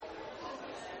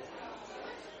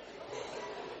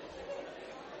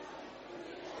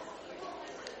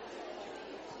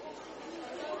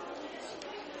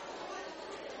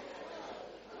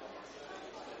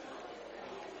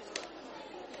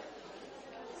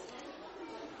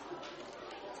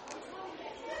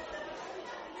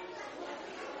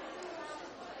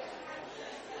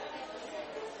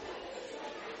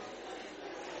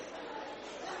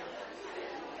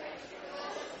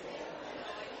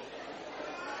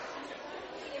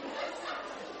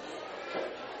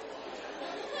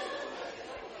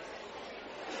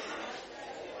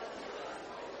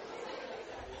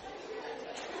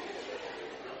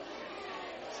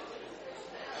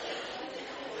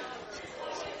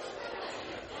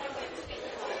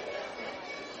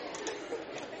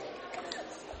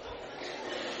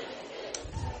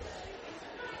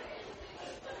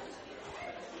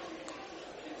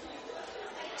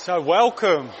So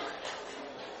welcome.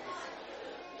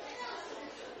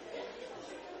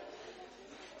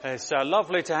 It's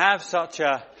lovely to have such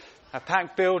a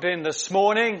packed building this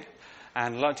morning,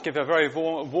 and I'd like to give a very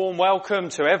warm welcome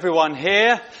to everyone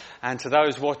here and to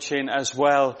those watching as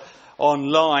well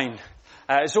online.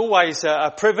 It's always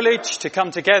a privilege to come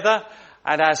together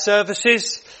at our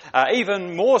services,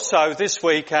 even more so this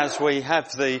week as we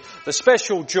have the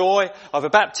special joy of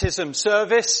a baptism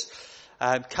service.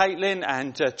 Caitlin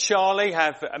and Charlie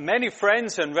have many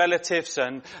friends and relatives,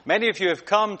 and many of you have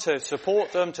come to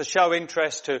support them, to show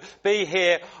interest, to be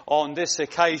here on this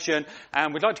occasion,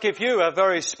 and we'd like to give you a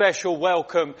very special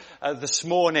welcome this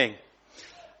morning.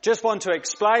 Just want to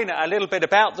explain a little bit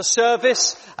about the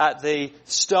service at the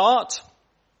start.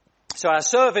 So our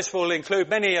service will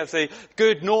include many of the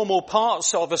good normal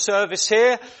parts of a service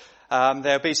here.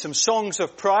 There'll be some songs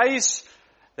of praise,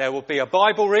 there will be a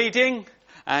Bible reading,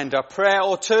 and a prayer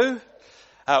or two.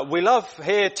 We love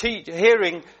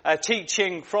hearing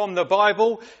teaching from the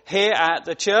Bible here at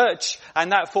the church,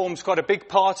 and that forms quite a big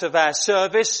part of our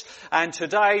service. And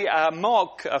today,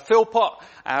 Mark Philpott,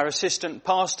 our assistant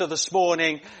pastor this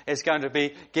morning, is going to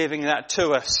be giving that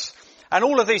to us. And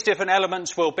all of these different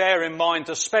elements will bear in mind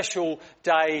the special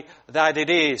day that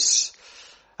it is.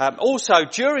 Also,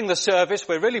 during the service,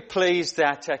 we're really pleased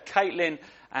that Caitlin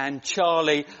and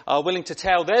Charlie are willing to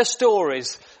tell their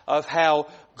stories of how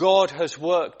God has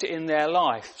worked in their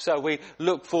life. So we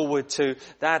look forward to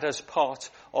that as part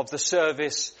of the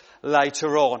service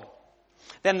later on.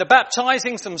 Then the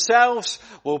baptizings themselves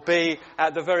will be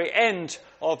at the very end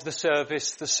of the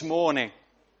service this morning.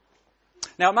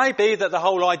 Now, it may be that the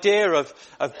whole idea of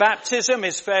baptism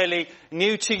is fairly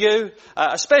new to you,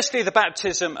 especially the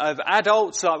baptism of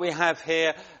adults like we have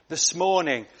here this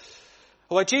morning.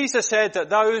 Well, Jesus said that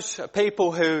those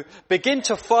people who begin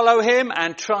to follow him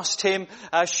and trust him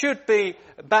should be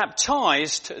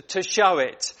baptized to show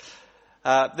it.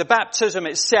 The baptism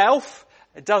itself,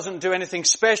 it doesn't do anything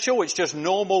special. It's just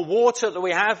normal water that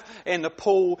we have in the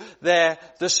pool there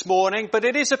this morning. But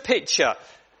it is a picture.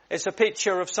 It's a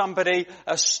picture of somebody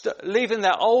leaving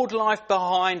their old life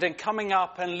behind and coming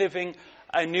up and living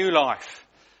a new life.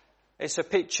 It's a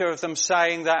picture of them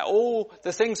saying that all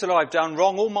the things that I've done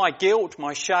wrong, all my guilt,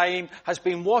 my shame has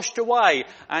been washed away,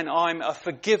 and I'm a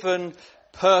forgiven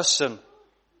person.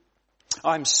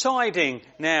 I'm siding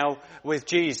now with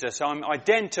Jesus. I'm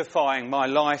identifying my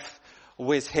life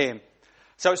with him.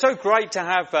 So it's so great to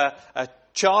have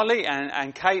Charlie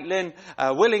and Caitlin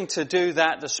willing to do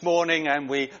that this morning, and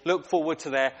we look forward to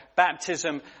their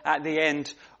baptism at the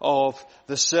end of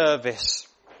the service.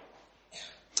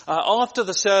 After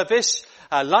the service,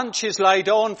 lunch is laid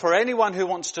on for anyone who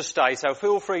wants to stay, so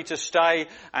feel free to stay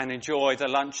and enjoy the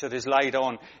lunch that is laid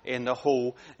on in the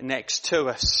hall next to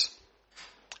us.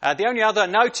 The only other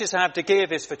notice I have to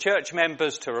give is for church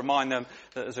members to remind them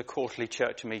that there's a quarterly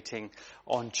church meeting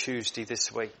on Tuesday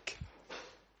this week.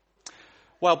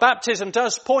 Well, baptism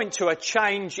does point to a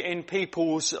change in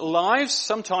people's lives.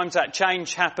 Sometimes that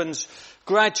change happens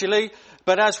gradually,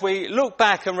 but as we look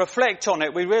back and reflect on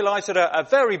it, we realise that a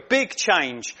very big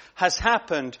change has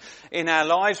happened in our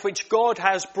lives, which God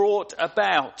has brought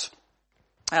about.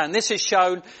 And this is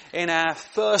shown in our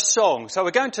first song. So we're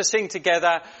going to sing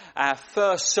together our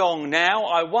first song now.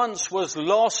 I once was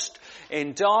lost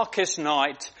in darkest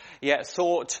night, yet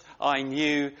thought I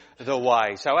knew the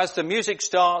way. So as the music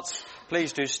starts,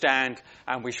 please do stand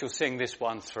and we shall sing this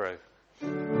one through. To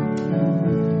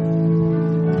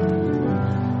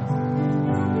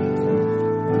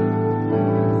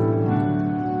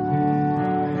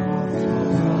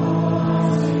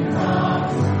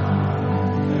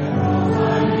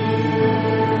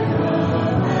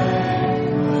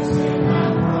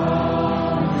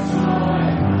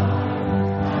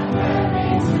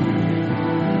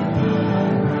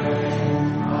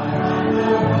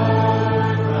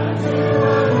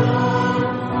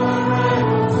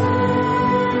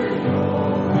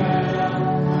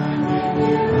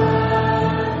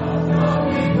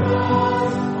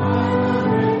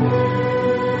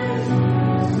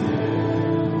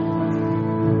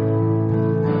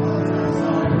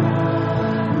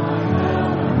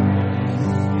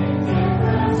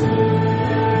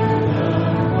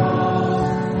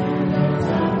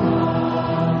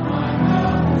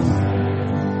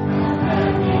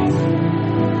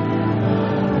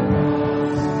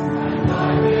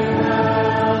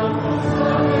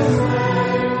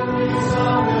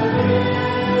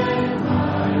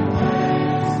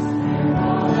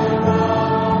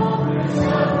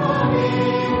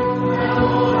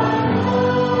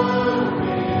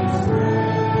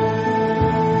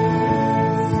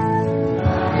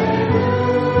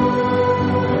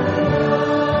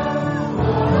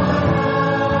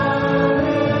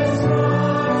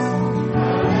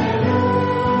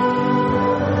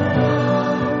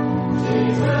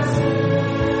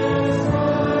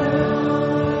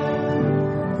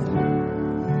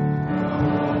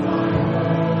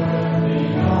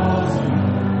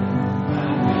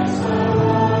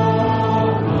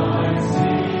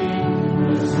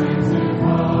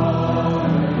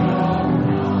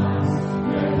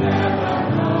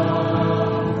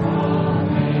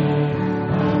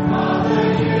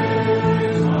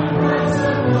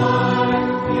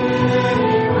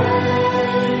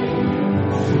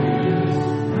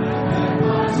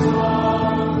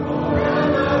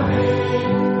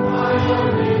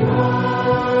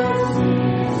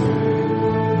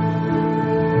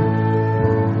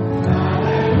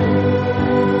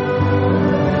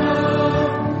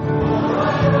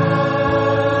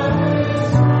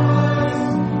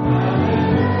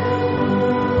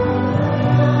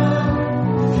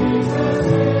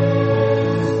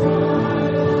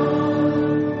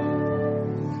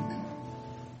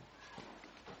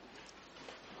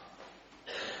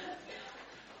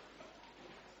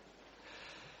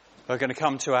We're going to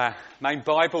come to our main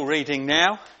Bible reading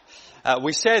now.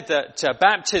 We said that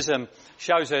baptism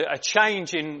shows a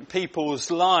change in people's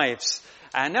lives.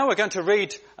 And now we're going to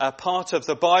read a part of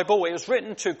the Bible. It was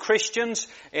written to Christians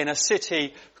in a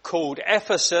city called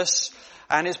Ephesus.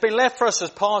 And it's been left for us as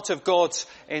part of God's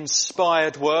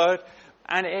inspired word.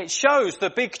 And it shows the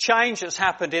big change that's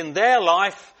happened in their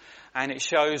life. And it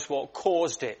shows what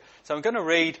caused it. So I'm going to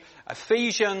read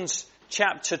Ephesians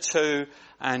chapter 2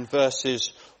 and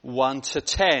verses 1 to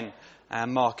 10.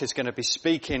 And Mark is going to be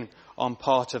speaking on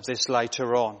part of this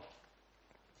later on.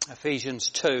 Ephesians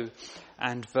 2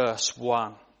 and verse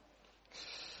 1.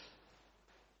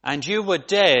 And you were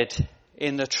dead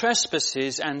in the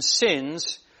trespasses and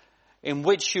sins in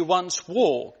which you once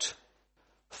walked,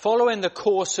 following the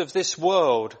course of this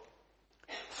world,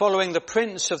 following the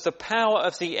prince of the power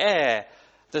of the air,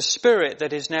 the spirit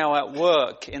that is now at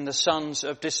work in the sons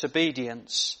of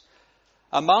disobedience,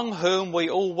 among whom we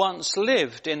all once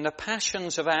lived in the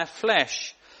passions of our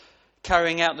flesh,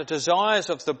 carrying out the desires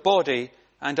of the body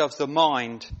and of the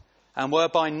mind, and were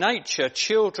by nature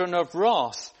children of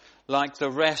wrath like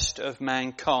the rest of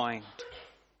mankind.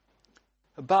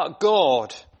 But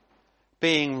God,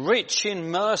 being rich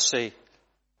in mercy,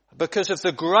 because of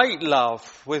the great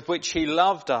love with which he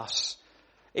loved us,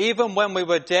 even when we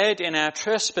were dead in our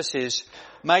trespasses,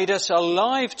 made us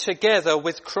alive together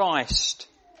with Christ.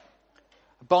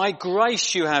 By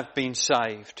grace you have been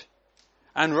saved,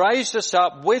 and raised us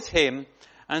up with him,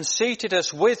 and seated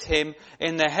us with him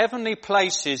in the heavenly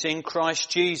places in Christ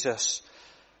Jesus,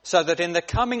 so that in the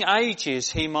coming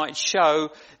ages he might show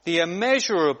the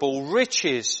immeasurable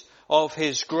riches of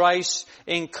his grace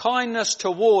in kindness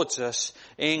towards us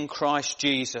in Christ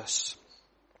Jesus.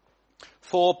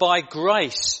 For by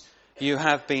grace you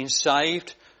have been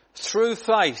saved through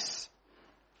faith,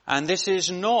 and this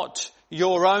is not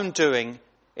your own doing,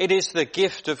 it is the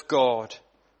gift of God,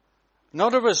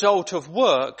 not a result of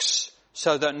works,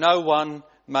 so that no one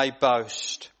may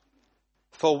boast.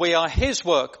 For we are his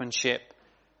workmanship,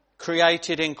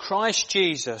 created in Christ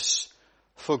Jesus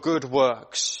for good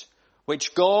works,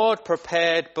 which God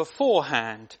prepared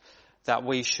beforehand that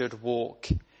we should walk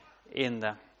in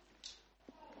them.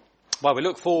 Well, we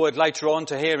look forward later on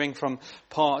to hearing from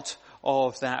part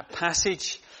of that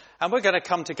passage. And we're going to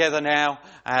come together now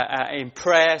in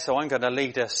prayer. So I'm going to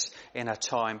lead us in a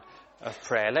time of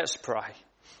prayer. Let's pray.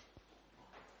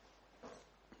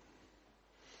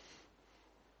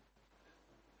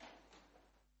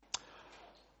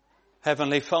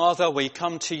 Heavenly Father, we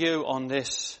come to you on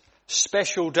this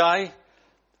special day.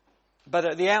 But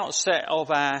at the outset of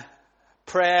our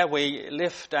prayer, we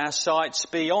lift our sights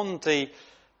beyond the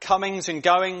comings and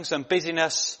goings and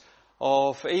busyness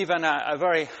of even a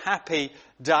very happy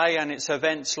day and its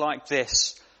events like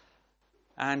this.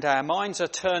 And our minds are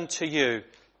turned to you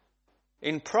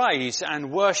in praise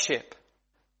and worship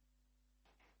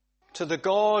to the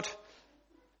God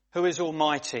who is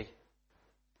almighty,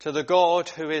 to the God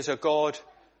who is a God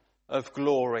of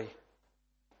glory,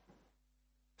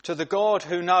 to the God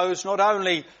who knows not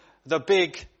only the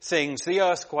big things, the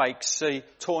earthquakes, the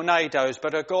tornadoes,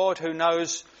 but a God who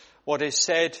knows what is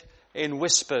said in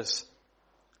whispers,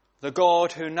 the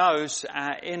God who knows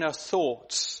our inner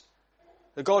thoughts,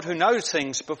 the God who knows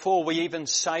things before we even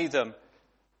say them,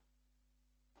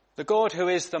 the God who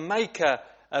is the maker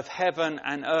of heaven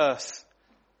and earth,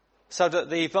 so that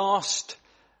the vast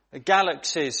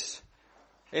galaxies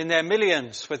in their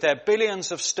millions, with their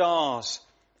billions of stars,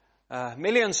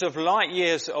 millions of light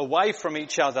years away from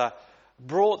each other,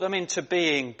 brought them into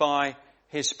being by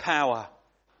his power.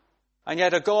 And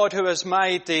yet a God who has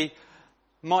made the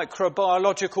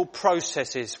microbiological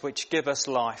processes which give us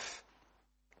life.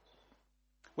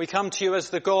 We come to you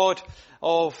as the God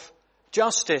of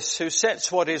justice, who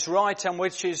sets what is right and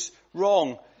which is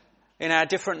wrong. In our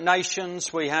different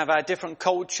nations, we have our different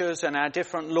cultures and our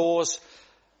different laws.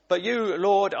 But you,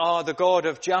 Lord, are the God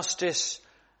of justice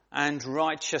and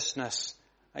righteousness.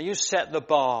 And you set the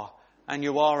bar, and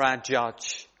you are our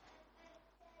judge.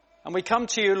 And we come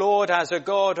to you, Lord, as a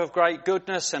God of great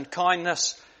goodness and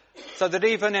kindness, so that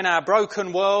even in our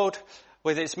broken world,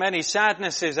 with its many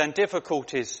sadnesses and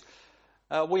difficulties,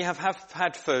 we have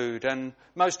had food, and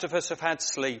most of us have had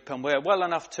sleep, and we're well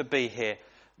enough to be here.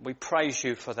 We praise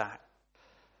you for that.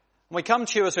 We come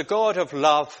to you as a God of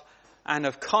love and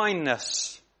of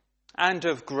kindness and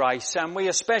of grace, and we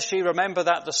especially remember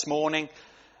that this morning.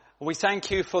 We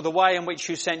thank you for the way in which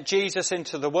you sent Jesus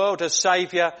into the world as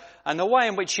Saviour, and the way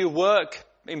in which you work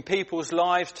in people's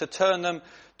lives to turn them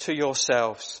to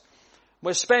yourselves.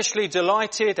 We're especially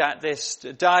delighted at this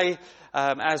day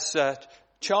as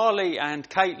Charlie and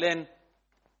Caitlin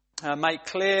make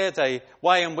clear the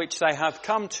way in which they have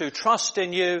come to trust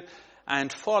in you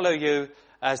and follow you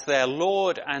as their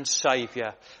Lord and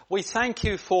Saviour. We thank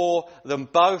you for them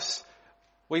both.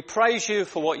 We praise you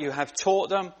for what you have taught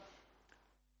them,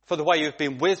 for the way you've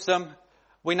been with them.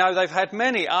 We know they've had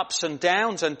many ups and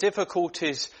downs and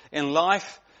difficulties in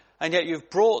life, and yet you've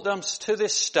brought them to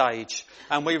this stage,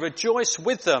 and we rejoice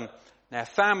with them, their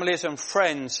families and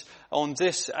friends, on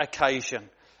this occasion.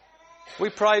 We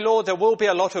pray, Lord, there will be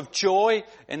a lot of joy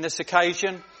in this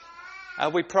occasion.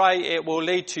 We pray it will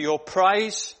lead to your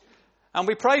praise, and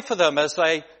we pray for them as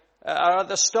they are at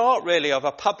the start, really, of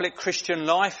a public Christian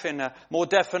life in a more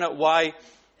definite way.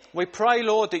 We pray,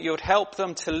 Lord, that you would help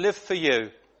them to live for you,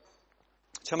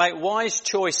 to make wise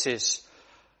choices,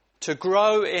 to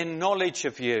grow in knowledge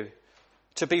of you,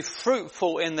 to be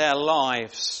fruitful in their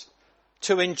lives,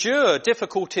 to endure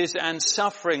difficulties and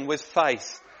suffering with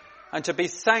faith, and to be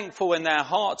thankful in their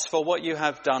hearts for what you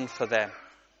have done for them.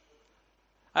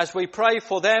 As we pray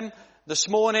for them this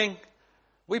morning,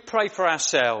 we pray for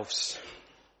ourselves,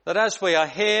 that as we are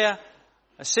here,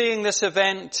 seeing this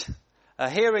event,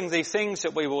 hearing the things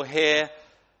that we will hear,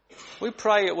 we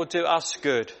pray it will do us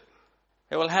good.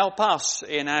 It will help us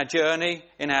in our journey,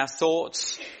 in our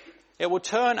thoughts. It will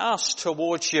turn us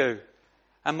towards you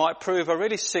and might prove a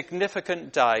really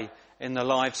significant day in the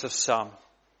lives of some.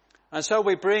 And so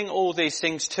we bring all these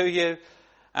things to you,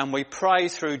 and we pray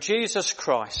through Jesus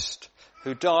Christ,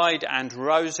 who died and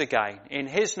rose again. In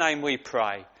his name we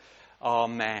pray.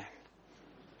 Amen.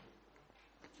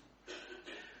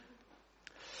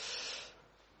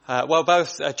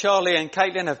 Both Charlie and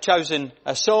Caitlin have chosen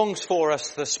songs for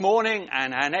us this morning,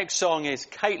 and our next song is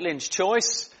Caitlin's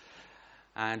choice.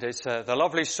 And it's the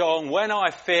lovely song, When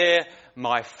I Fear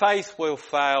My Faith Will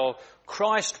Fail,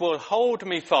 Christ will hold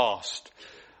me fast.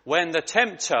 When the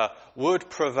tempter would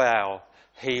prevail,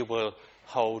 he will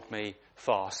hold me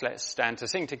fast. Let's stand to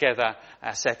sing together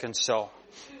our second song.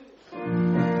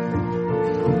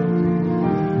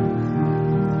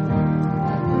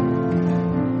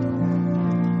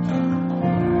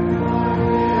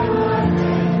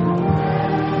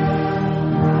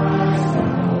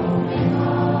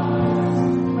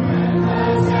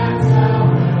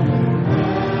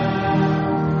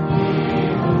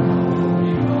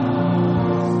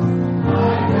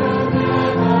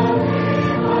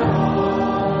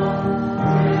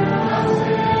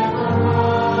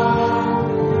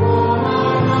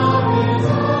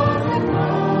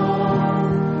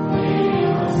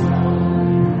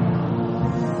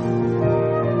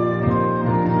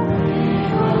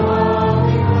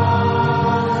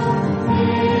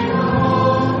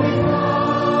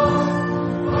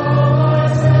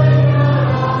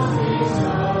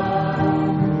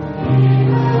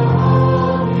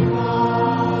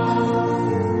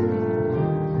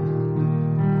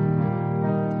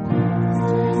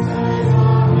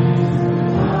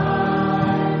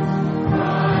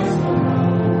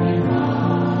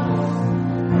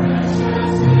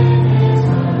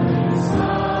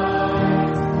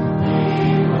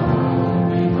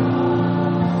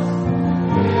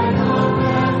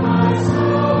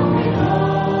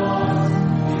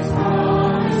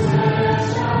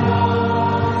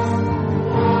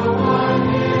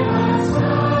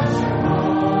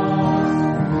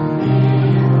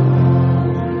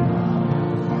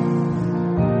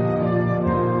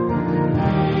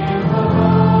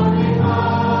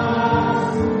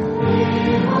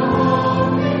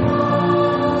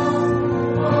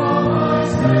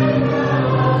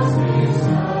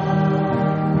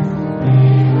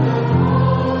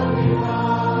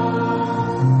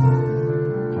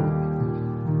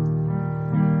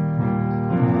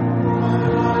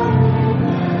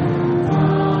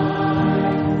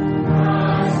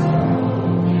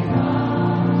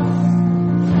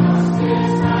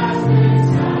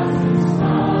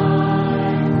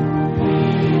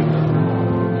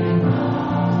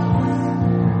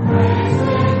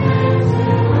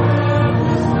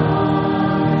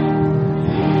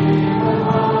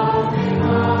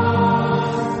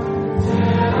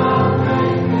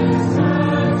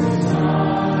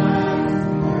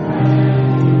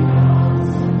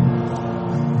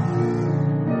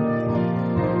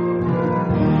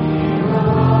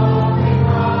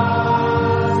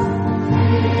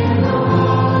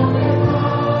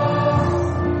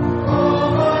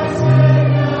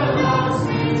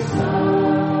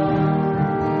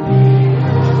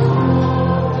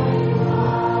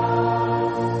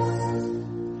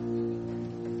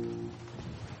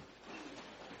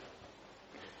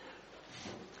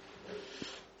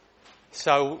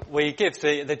 So we give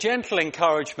the gentle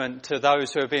encouragement to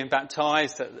those who are being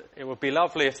baptised that it would be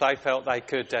lovely if they felt they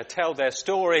could tell their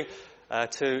story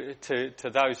to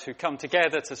those who come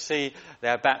together to see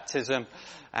their baptism.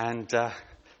 And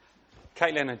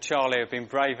Caitlin and Charlie have been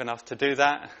brave enough to do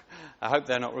that. I hope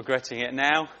they're not regretting it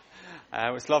now.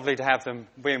 It was lovely to have them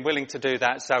being willing to do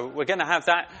that. So we're going to have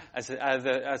that as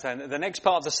the next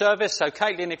part of the service. So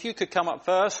Caitlin, if you could come up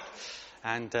first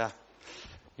and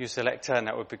you select her,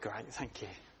 that would be great. Thank you.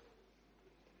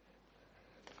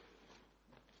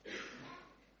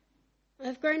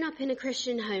 I've grown up in a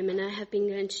Christian home and I have been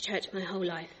going to church my whole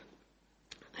life.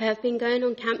 I have been going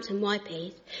on camps and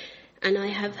YPs and I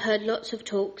have heard lots of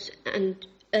talks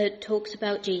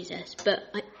about Jesus, but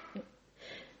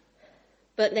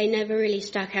they never really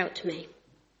stuck out to me.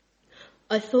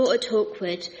 I thought a talk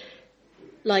would,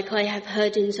 like I have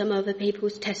heard in some other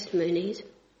people's testimonies,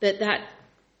 but that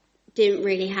didn't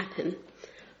really happen.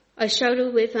 I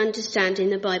struggled with understanding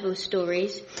the Bible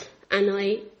stories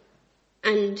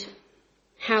and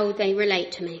how they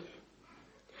relate to me.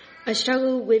 I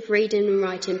struggle with reading and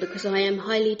writing because I am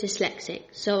highly dyslexic,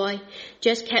 so I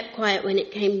just kept quiet when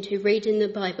it came to reading the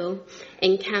Bible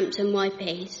in camps and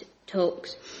YPs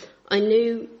talks. I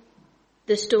knew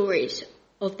the stories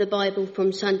of the Bible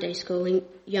from Sunday school in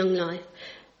young life,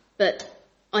 but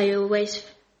I always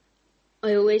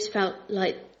felt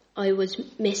like I was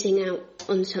missing out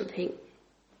on something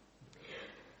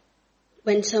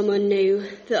when someone knew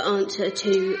the answer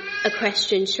to a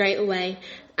question straight away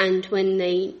and when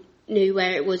they knew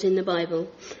where it was in the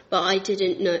Bible, but I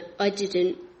didn't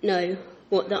know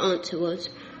what the answer was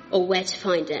or where to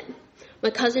find it. My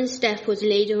cousin Steph was a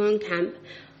leader on camp.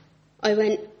 I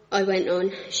went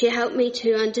on. She helped me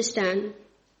to understand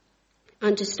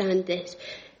this.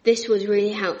 This was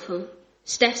really helpful.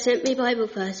 Steph sent me Bible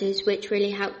verses which really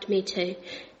helped me to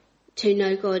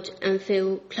know God and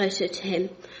feel closer to him.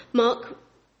 Mark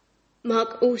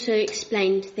also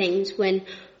explained things when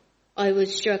I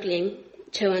was struggling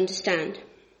to understand.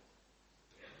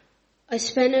 I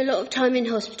spent a lot of time in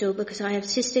hospital because I have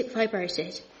cystic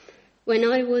fibrosis. When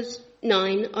I was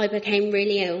 9, I became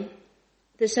really ill.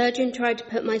 The surgeon tried to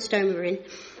put a stoma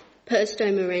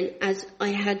in as I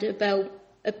had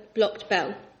a blocked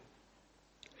bowel.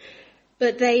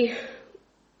 But they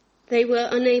were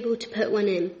unable to put one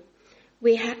in.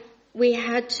 We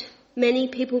had many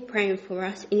people praying for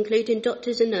us, including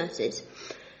doctors and nurses.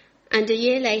 And a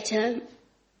year later,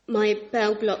 my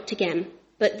bowel blocked again,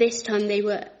 but this time they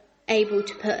were able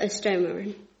to put a stoma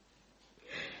in.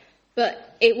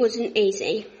 But it wasn't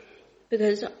easy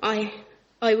because I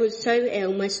was so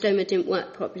ill, my stoma didn't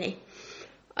work properly.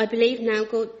 I believe now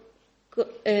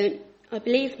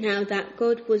that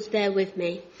God was there with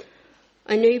me.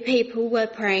 I knew people were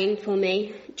praying for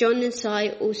me. John and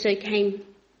Si also came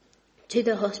to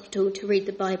the hospital to read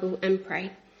the Bible and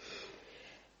pray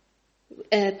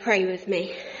with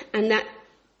me, and that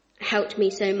helped me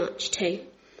so much too.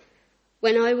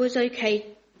 When I was okay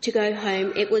to go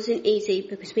home, it wasn't easy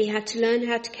because we had to learn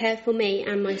how to care for me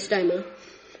and my stoma.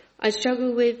 I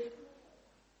struggled with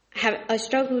having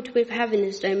a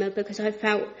stoma because I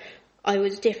felt I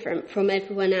was different from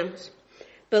everyone else.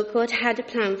 But God had a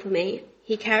plan for me.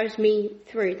 He carries me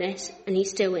through this, and he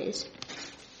still is.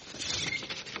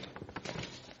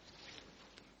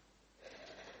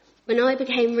 When I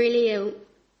became really ill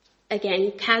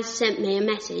again, Kaz sent me a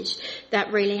message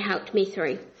that really helped me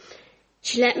through.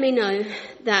 She let me know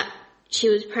that she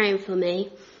was praying for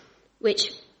me,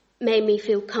 which made me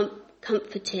feel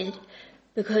comforted,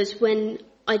 because when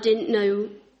I didn't know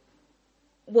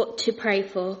what to pray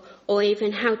for or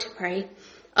even how to pray,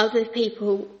 other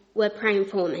people were praying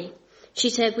for me. She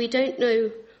said, "We don't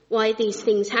know why these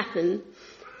things happen,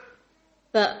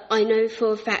 but I know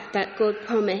for a fact that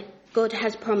God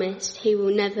has promised he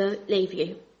will never leave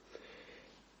you."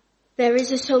 There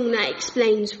is a song that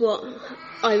explains what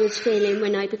I was feeling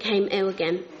when I became ill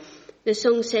again. The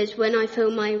song says, "When I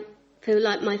feel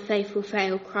like my faith will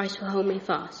fail, Christ will hold me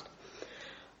fast."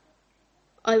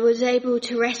 I was able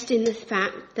to rest in the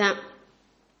fact that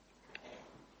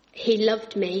he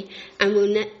loved me and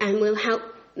will help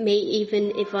me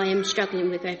even if I am struggling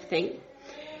with everything.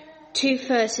 2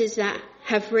 verses that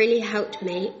have really helped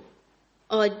me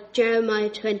are Jeremiah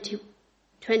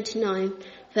 29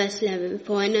 verse 11,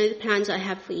 "For I know the plans I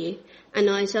have for you," and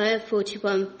Isaiah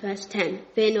 41 verse 10,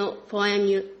 "Fear not, for I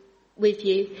am with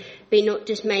you. Be not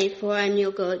dismayed, for I am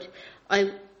your God.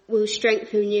 I will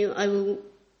strengthen you. I will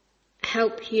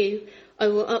help you. I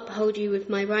will uphold you with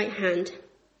my right hand."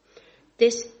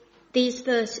 These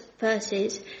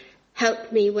verses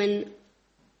help me when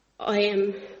I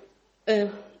am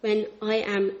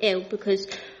ill, because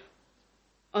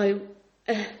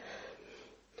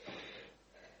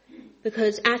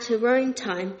because at a wrong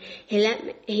time,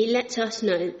 he lets us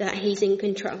know that he's in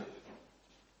control.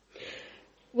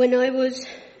 When I was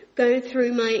going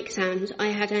through my exams, I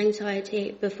had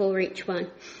anxiety before each one.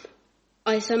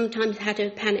 I sometimes had a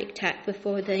panic attack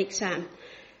before the exam.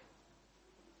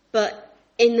 But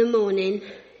in the morning,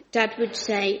 Dad would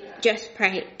say, just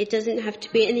pray. It doesn't have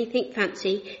to be anything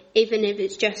fancy, even if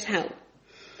it's just help.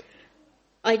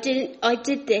 I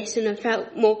did this and I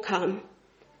felt more calm.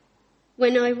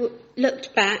 When I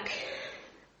looked back,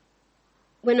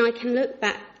 now I can look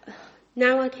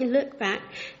back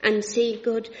and see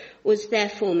God was there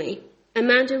for me.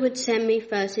 Amanda would send me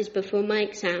verses before my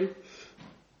exam.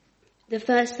 The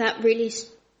verse that really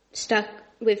stuck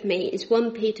with me is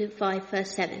 1 Peter 5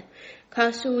 verse 7.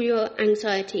 Cast all your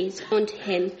anxieties onto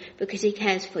him because he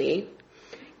cares for you.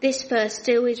 This verse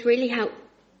still is really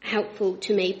helpful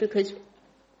to me because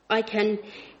I can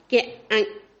get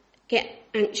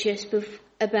anxious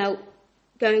about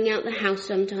going out the house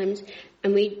sometimes,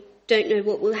 and we don't know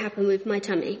what will happen with my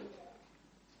tummy.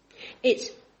 It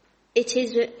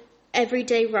is an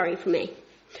everyday worry for me.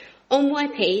 On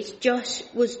YPs, Josh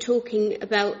was talking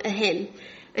about a hymn,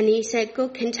 and he said,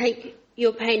 God can take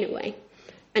your pain away.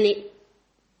 And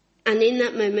in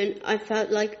that moment, I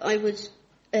felt like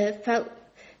felt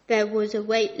there was a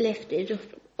weight lifted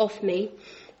off me,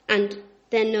 and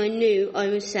then I knew I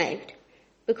was saved.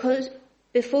 Because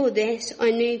before this,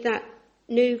 I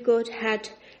knew God had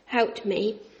helped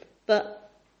me, but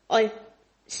I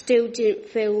still didn't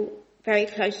feel very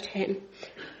close to him.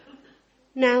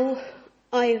 Now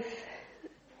I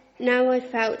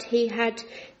felt he had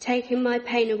taken my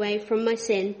pain away from my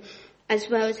sin, as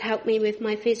well as helped me with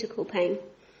my physical pain.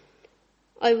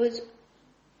 I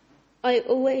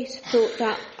always thought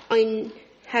that I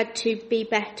had to be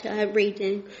better at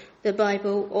reading the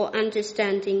Bible or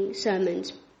understanding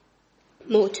sermons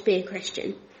more to be a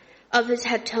Christian. Others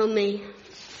had told me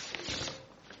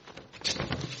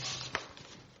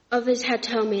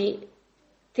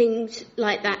things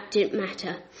like that didn't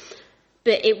matter.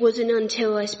 But it wasn't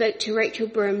until I spoke to Rachel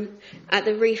Broom at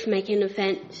the wreath making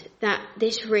event that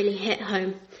this really hit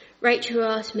home. Rachel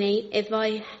asked me if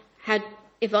I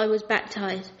was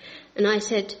baptised, and I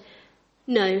said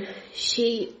no.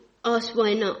 She asked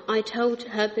why not. I told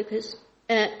her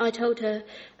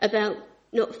about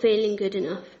not feeling good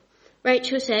enough.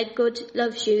 Rachel said, God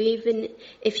loves you even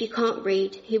if you can't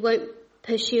read. He won't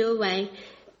push you away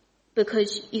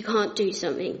because you can't do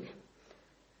something.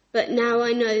 But now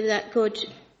I know that God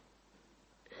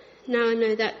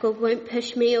won't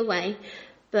push me away,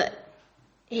 but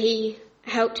he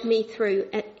helps me through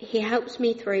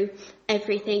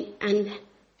everything, and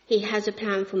he has a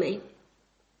plan for me.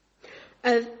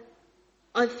 I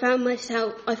find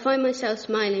myself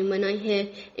smiling when I hear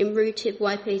in Rooted,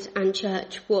 YPs and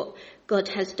church what God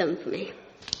has done for me.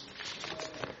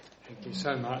 Thank you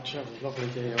so much. That was a lovely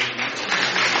deal.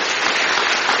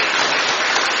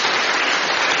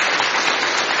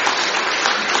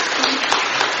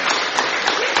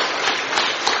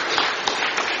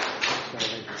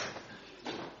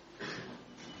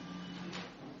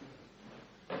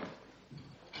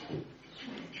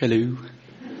 Hello.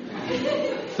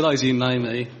 For those of you who know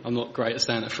me, I'm not great at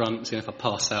staying at the front, so if I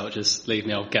pass out, just leave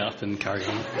me, I'll get up and carry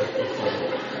on.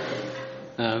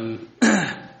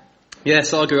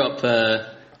 So I grew up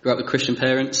with Christian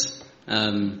parents.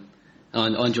 I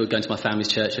enjoyed going to my family's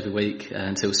church every week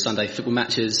until Sunday football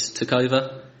matches took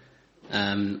over.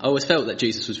 I always felt that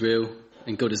Jesus was real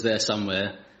and God is there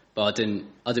somewhere, but I didn't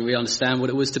really understand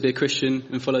what it was to be a Christian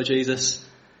and follow Jesus.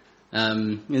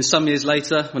 Some years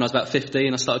later, when I was about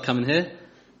 15, I started coming here,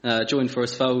 joined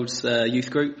Forest Fold's youth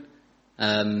group,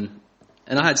 and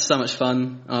I had so much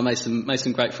fun. I made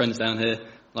some great friends down here,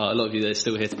 like a lot of you that are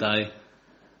still here today.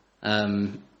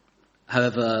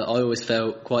 However, I always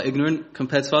felt quite ignorant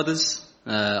compared to others.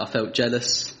 I felt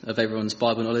jealous of everyone's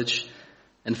Bible knowledge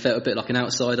and felt a bit like an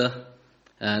outsider.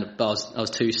 But I was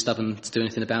too stubborn to do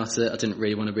anything about it. I didn't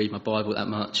really want to read my Bible that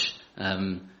much.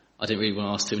 I didn't really want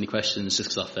to ask too many questions just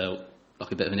because I felt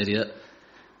like a bit of an idiot.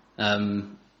 There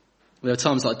were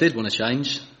times that I did want to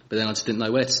change, but then I just didn't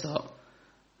know where to start.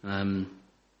 And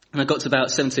I got to about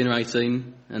 17 or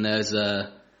 18, and there's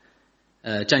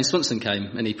James Swanson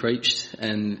came and he preached,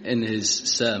 and in his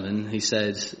sermon he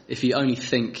said, if you only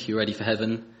think you're ready for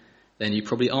heaven, then you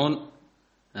probably aren't.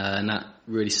 And that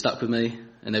really stuck with me.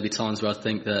 And there'd be times where I'd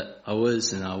think that I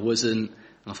was and I wasn't. And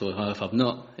I thought,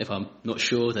 if I'm not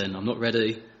sure, then I'm not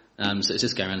ready. So it's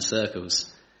just going around in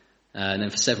circles. And then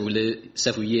for several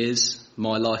years,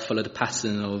 my life followed a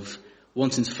pattern of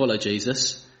wanting to follow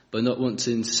Jesus, but not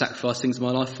wanting to sacrifice things in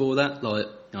my life for that,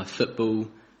 like football,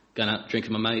 going out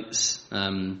drinking with my mates,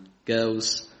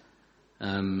 girls,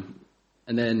 and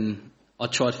then I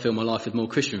tried to fill my life with more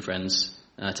Christian friends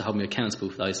to hold me accountable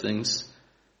for those things.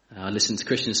 I listened to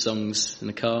Christian songs in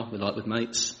the car with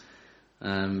mates.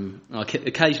 I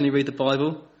occasionally read the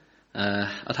Bible.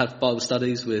 I'd have Bible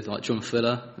studies with like John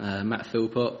Fuller, Matt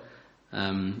Philpott,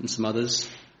 and some others.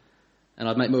 And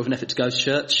I'd make more of an effort to go to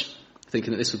church,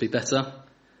 thinking that this would be better.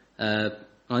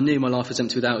 I knew my life was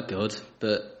empty without God,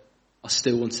 but I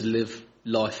still wanted to live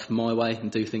life my way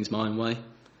and do things my own way.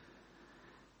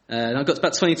 And I got to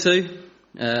about 22,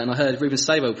 and I heard Reuben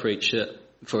Sable preach at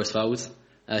Forest Fold.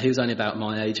 He was only about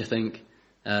my age, I think.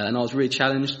 And I was really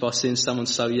challenged by seeing someone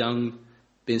so young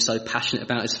being so passionate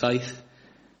about his faith.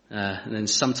 And then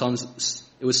sometimes,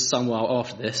 it was some while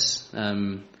after this,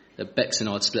 that Bex and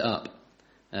I had split up.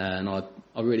 And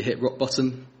I really hit rock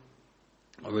bottom.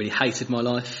 I really hated my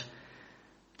life.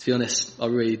 To be honest, I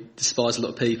really despised a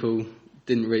lot of people.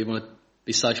 Didn't really want to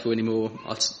be sociable anymore.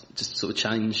 I just sort of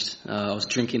changed. I was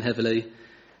drinking heavily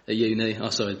at uni.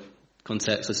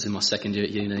 Context, this is in my second year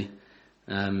at uni.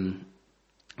 I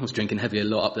was drinking heavily a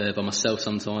lot up there by myself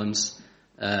sometimes,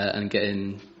 and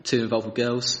getting too involved with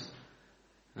girls.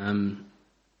 I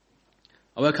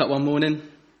woke up one morning.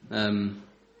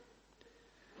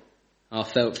 I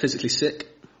felt physically sick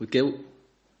with guilt,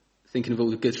 thinking of all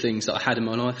the good things that I had in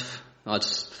my life I'd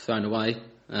just thrown away.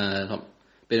 Like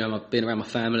being around my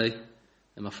family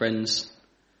and my friends.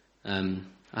 I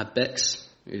had Bex,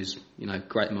 who was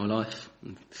great in my life,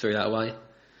 and threw that away. I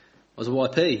was a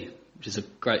YP, which is a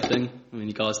great thing. I mean,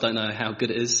 you guys don't know how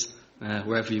good it is,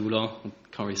 wherever you all are. I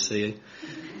can't really see you.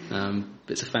 But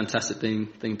it's a fantastic thing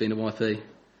being a YP.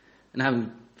 And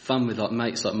having fun with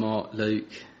mates like Mark,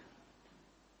 Luke.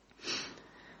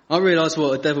 I realised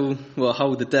what a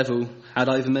hold the devil had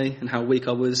over me, and how weak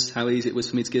I was, how easy it was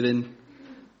for me to give in.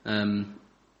 I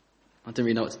didn't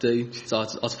really know what to do, so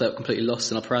I felt completely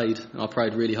lost, and I prayed. I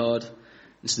prayed really hard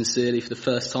and sincerely for the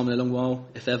first time in a long while,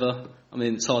 if ever. I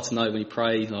mean, it's hard to know when you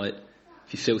pray,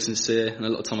 if you feel sincere, and a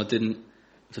lot of time I didn't.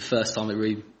 For the first time, I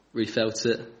really felt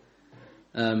it.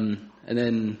 And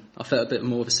then I felt a bit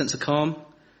more of a sense of calm.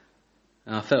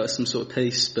 I felt some sort of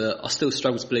peace, but I still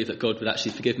struggled to believe that God would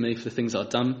actually forgive me for the things that I'd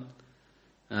done.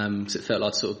 Because it felt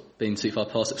like sort of being too far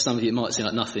past it. For some of you, it might seem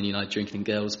like nothing, drinking and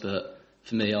girls, but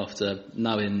for me, after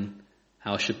knowing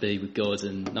how I should be with God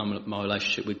and knowing my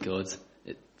relationship with God,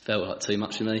 it felt like too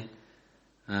much for me.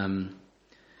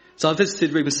 So I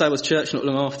visited Reuben Sable's church not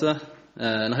long after,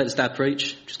 and I heard his dad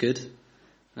preach, which is good,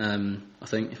 I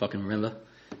think, if I can remember.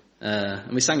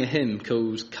 And we sang a hymn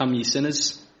called Come Ye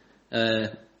Sinners.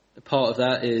 A part of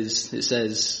that is, it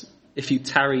says, if you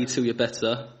tarry till you're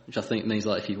better, which I think means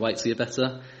if you wait till you're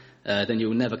better, then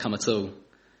you'll never come at all.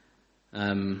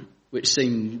 Which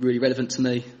seemed really relevant to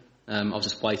me. I was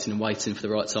just waiting for the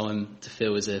right time to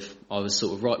feel as if I was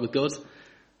sort of right with God.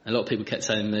 And a lot of people kept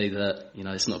telling me that,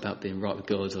 it's not about being right with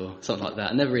God or something like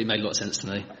that. It never really made a lot of sense to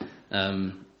me.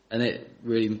 And it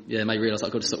really made me realise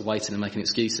I've got to stop waiting and making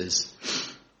excuses.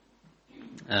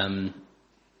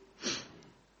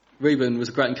 Reuben was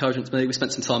a great encouragement to me. We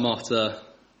spent some time after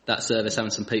that service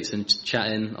having some pizza and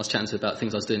chatting. I was chatting to him about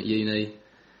things I was doing at uni.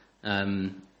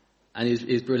 And he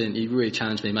was brilliant. He really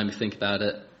challenged me, made me think about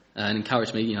it, and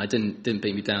encouraged me. Didn't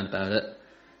beat me down about it.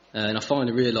 And I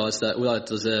finally realised that I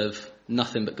deserve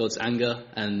nothing but God's anger,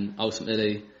 and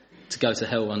ultimately to go to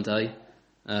hell one day.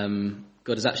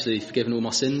 God has actually forgiven all my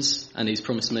sins, and He's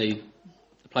promised me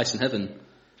a place in heaven.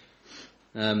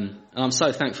 And I'm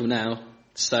so thankful now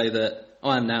to say that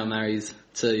I am now married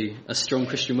to a strong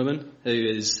Christian woman who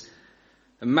is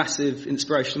a massive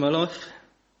inspiration in my life.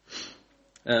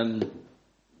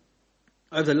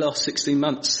 Over the last 16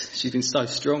 months, she's been so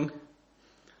strong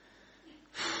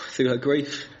through her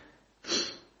grief.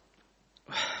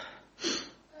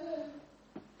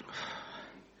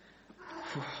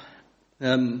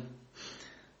 And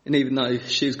even though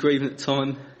she was grieving at the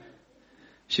time,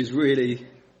 she's really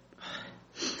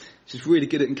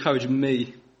good at encouraging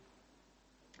me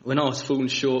when I was falling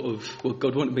short of what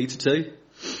God wanted me to do.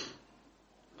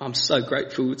 I'm so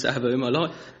grateful to have her in my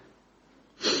life.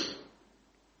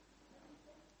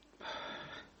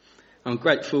 I'm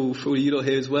grateful for all you lot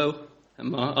here as well,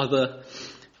 and my other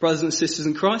brothers and sisters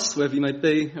in Christ, wherever you may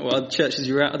be, or other churches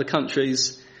you're at, other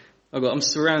countries. I'm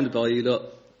surrounded by you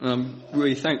lot. I'm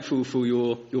really thankful for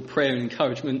your prayer and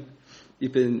encouragement.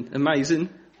 You've been amazing.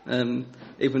 Even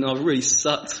though I've really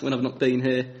sucked when I've not been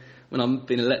here, when I've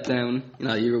been let down,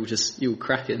 you're all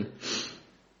cracking.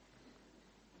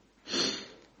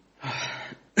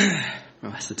 Right,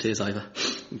 that's the tears over.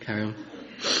 We can carry on.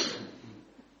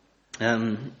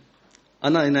 I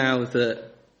know now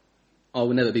that I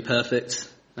will never be perfect,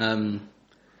 but I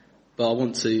do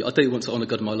want to honour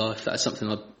God in my life. That's something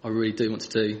I really do want to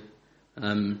do.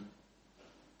 And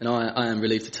I am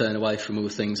relieved to turn away from all the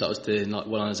things I was doing, like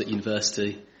when I was at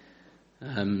university.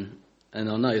 And I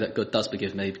know that God does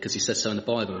forgive me because he says so in the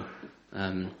Bible.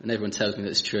 And everyone tells me that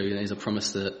it's true, and it's a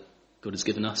promise that God has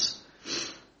given us.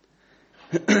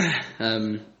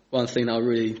 One thing that I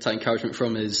really take encouragement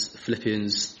from is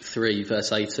Philippians 3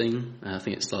 verse 18. I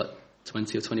think it's like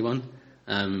 20 or 21.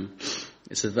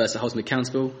 It's a verse that holds me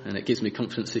accountable, and it gives me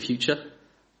confidence for the future.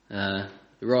 The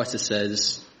writer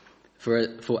says, For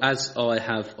as I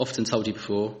have often told you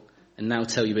before, and now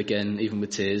tell you again, even with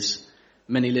tears,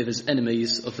 many live as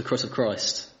enemies of the cross of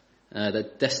Christ. Their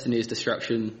destiny is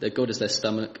destruction, their God is their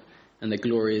stomach, and their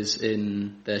glory is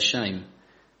in their shame.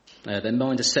 Their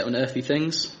mind is set on earthly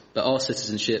things, but our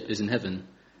citizenship is in heaven,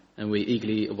 and we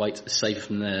eagerly await a Saviour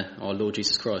from there, our Lord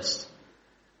Jesus Christ.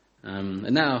 And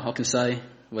now I can say,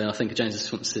 when I think of James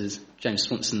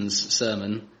Swансon's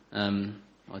sermon,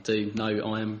 I do know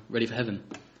I am ready for heaven.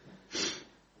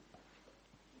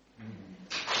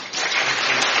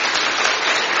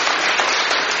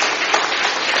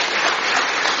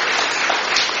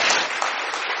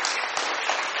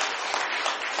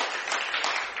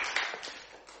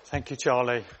 Thank you,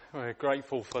 Charlie. We're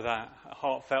grateful for that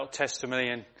heartfelt testimony,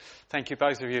 and thank you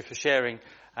both of you for sharing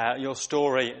your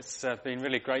story. It's been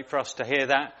really great for us to hear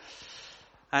that.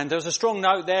 And there's a strong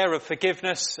note there of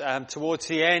forgiveness towards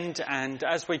the end, and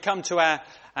as we come to our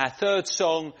third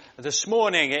song this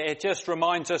morning, it just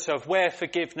reminds us of where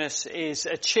forgiveness is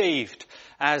achieved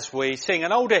as we sing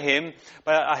an older hymn,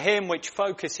 but a hymn which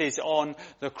focuses on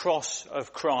the cross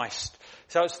of Christ.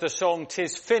 So it's the song,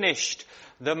 "'Tis Finished."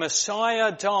 The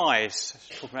Messiah dies,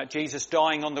 talking about Jesus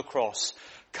dying on the cross,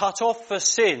 cut off for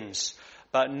sins,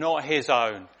 but not his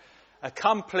own.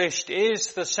 Accomplished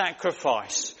is the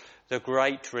sacrifice, the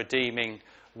great redeeming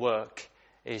work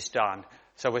is done.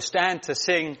 So we'll stand to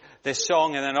sing this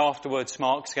song, and then afterwards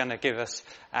Mark's going to give us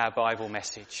our Bible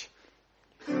message.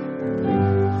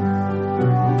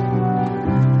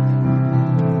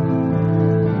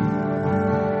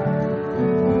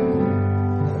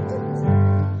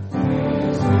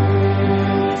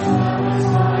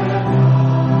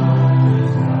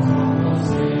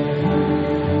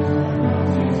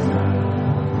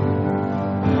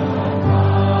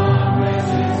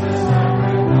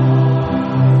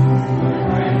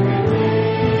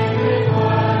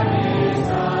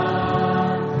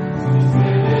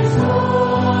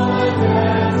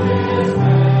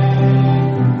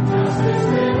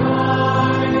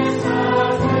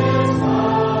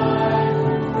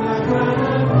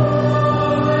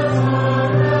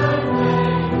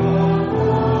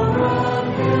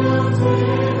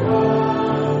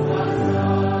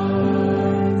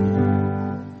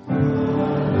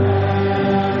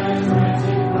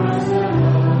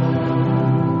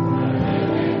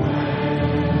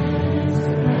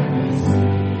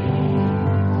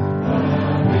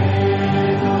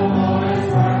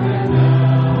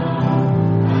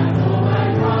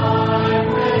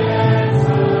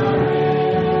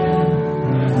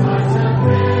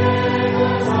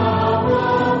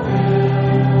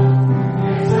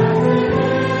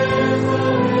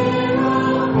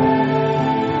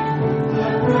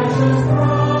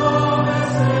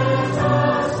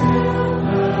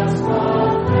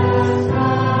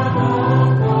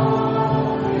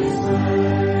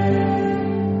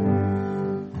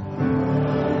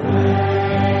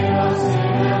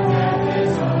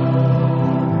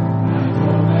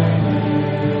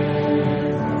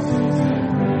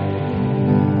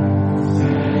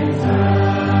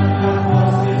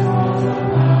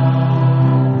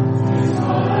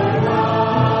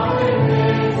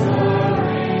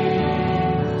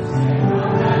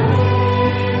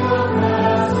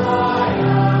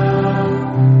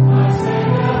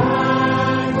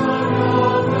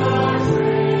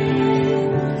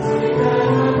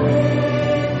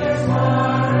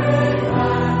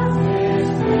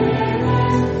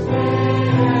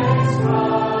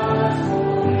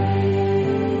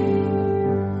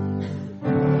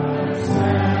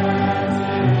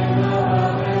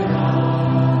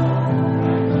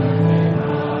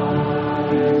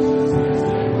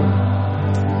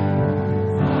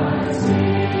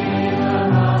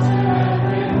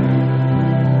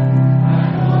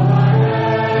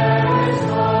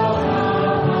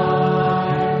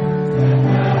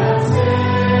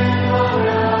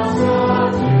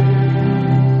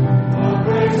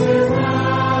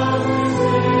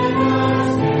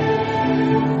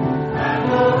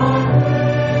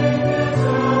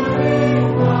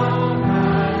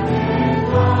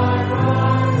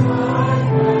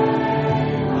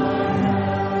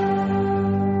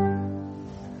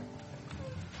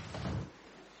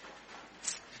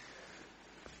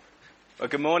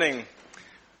 Good morning.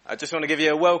 I just want to give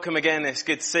you a welcome again. It's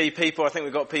good to see people. I think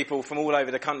we've got people from all over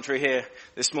the country here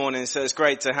this morning, so it's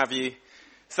great to have you.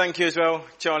 Thank you as well,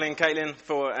 Charlie and Caitlin,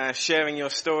 for sharing your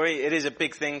story. It is a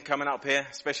big thing coming up here,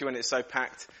 especially when it's so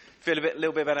packed. Feel a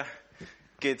little bit better?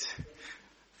 Good.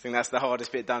 I think that's the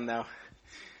hardest bit done now.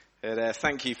 But,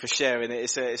 thank you for sharing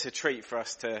it. It's a treat for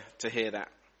us to hear that.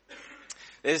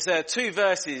 There's two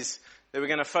verses that we're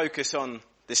going to focus on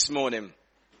this morning.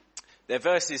 They're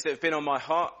verses that have been on my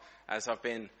heart as I've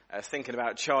been thinking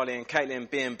about Charlie and Caitlin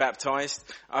being baptised.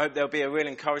 I hope there'll be a real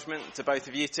encouragement to both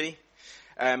of you two.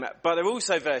 But they're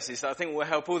also verses that I think will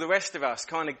help all the rest of us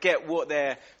kind of get what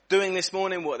they're doing this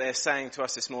morning, what they're saying to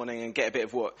us this morning, and get a bit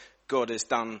of what God has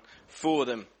done for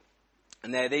them.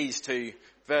 And they're these two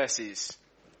verses.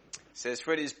 It says,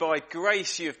 "For it is by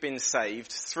grace you have been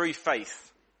saved through faith.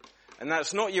 And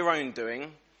that's not your own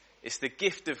doing, it's the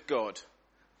gift of God,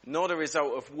 not a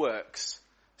result of works,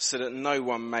 so that no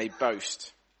one may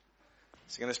boast."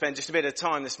 So I'm going to spend just a bit of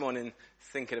time this morning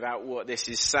thinking about what this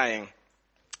is saying.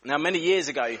 Now, many years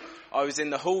ago, I was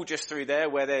in the hall just through there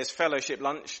where there's fellowship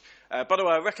lunch. By the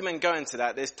way, I recommend going to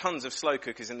that. There's tons of slow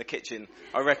cookers in the kitchen.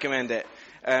 I recommend it.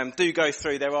 Do go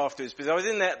through there afterwards. Because I was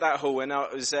in that hall and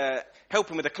I was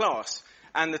helping with a class.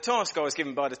 And the task I was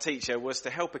given by the teacher was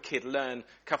to help a kid learn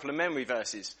a couple of memory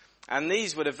verses. And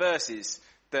these were the verses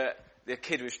that the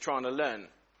kid was trying to learn.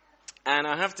 And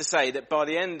I have to say that by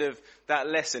the end of that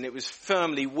lesson, it was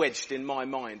firmly wedged in my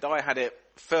mind. I had it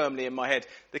firmly in my head.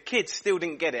 The kid still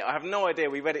didn't get it. I have no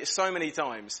idea. We read it so many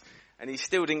times and he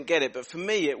still didn't get it. But for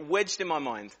me, it wedged in my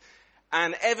mind.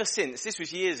 And ever since, this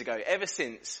was years ago, ever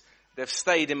since, they've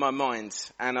stayed in my mind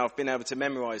and I've been able to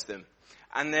memorize them.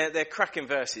 And they're cracking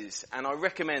verses. And I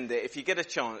recommend that if you get a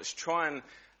chance, try and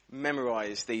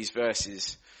memorize these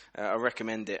verses. I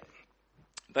recommend it.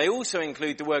 They also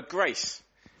include the word grace,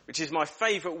 which is my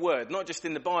favourite word, not just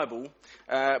in the Bible,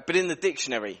 but in the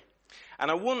dictionary.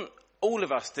 And I want all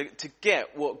of us to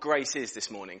get what grace is this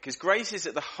morning, because grace is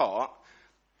at the heart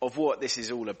of what this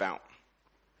is all about.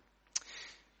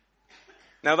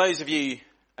 Now, those of you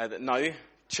that know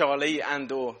Charlie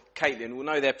and or Caitlin will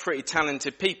know they're pretty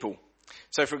talented people.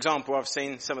 So, for example, I've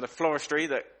seen some of the floristry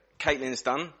that Caitlin's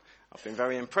done. I've been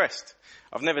very impressed.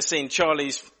 I've never seen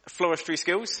Charlie's floristry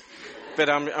skills, but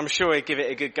I'm sure he'd give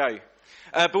it a good go.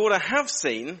 But what I have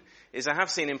seen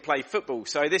him play football.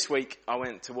 So this week I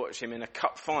went to watch him in a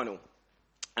cup final.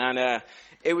 And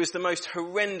it was the most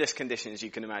horrendous conditions you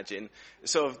can imagine.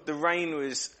 Sort of the rain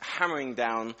was hammering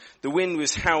down, the wind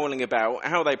was howling about.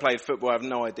 How they played football, I have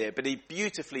no idea. But he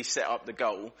beautifully set up the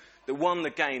goal that won the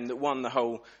game, that won the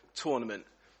whole tournament.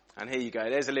 And here you go,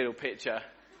 there's a little picture.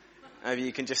 Maybe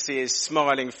you can just see his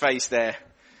smiling face there.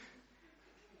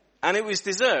 And it was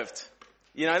deserved.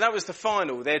 You know, that was the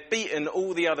final. They'd beaten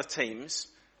all the other teams.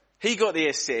 He got the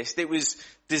assist. It was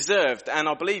deserved. And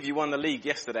I believe you won the league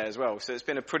yesterday as well. So it's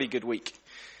been a pretty good week.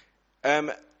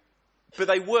 But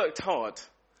they worked hard.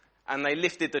 And they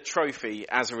lifted the trophy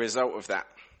as a result of that.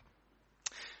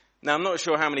 Now, I'm not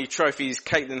sure how many trophies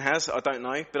Caitlin has. I don't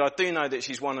know. But I do know that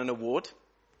she's won an award.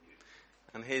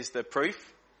 And here's the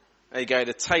proof. There you go,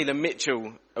 the Taylor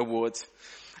Mitchell Award.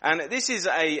 And this is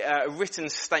a written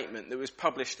statement that was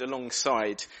published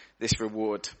alongside this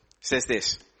reward. It says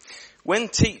this: "When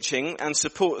teaching and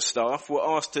support staff were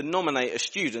asked to nominate a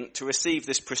student to receive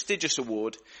this prestigious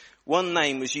award, one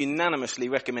name was unanimously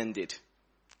recommended: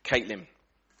 Caitlin.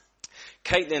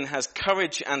 Caitlin has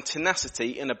courage and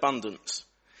tenacity in abundance.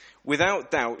 Without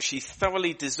doubt, she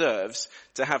thoroughly deserves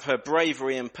to have her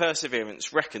bravery and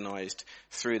perseverance recognised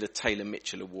through the Taylor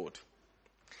Mitchell Award."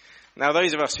 Now,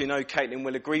 those of us who know Caitlin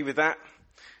will agree with that.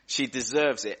 She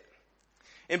deserves it.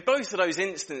 In both of those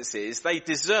instances, they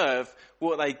deserve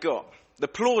what they got. The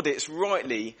plaudits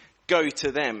rightly go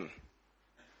to them.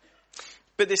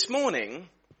 But this morning,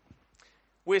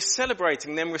 we're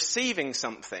celebrating them receiving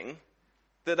something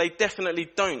that they definitely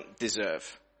don't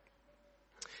deserve.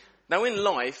 Now, in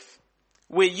life,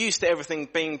 we're used to everything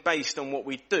being based on what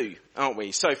we do, aren't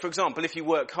we? So, for example, if you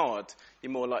work hard,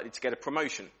 you're more likely to get a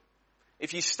promotion.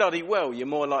 If you study well, you're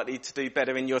more likely to do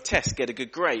better in your test, get a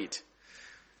good grade.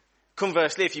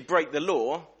 Conversely, if you break the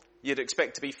law, you'd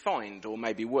expect to be fined or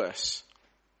maybe worse.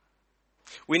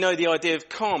 We know the idea of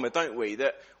karma, don't we?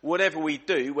 That whatever we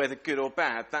do, whether good or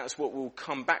bad, that's what will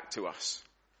come back to us.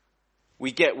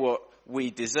 We get what we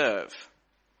deserve.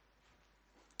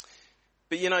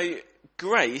 But you know,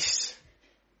 grace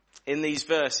in these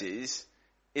verses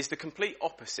is the complete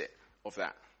opposite of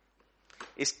that.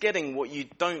 It's getting what you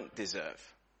don't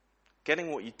deserve.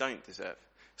 Getting what you don't deserve.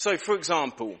 So, for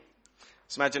example,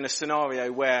 let's imagine a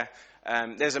scenario where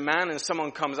there's a man and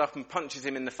someone comes up and punches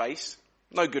him in the face.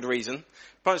 No good reason.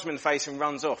 Punches him in the face and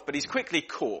runs off. But he's quickly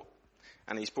caught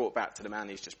and he's brought back to the man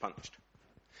he's just punched.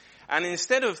 And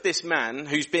instead of this man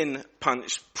who's been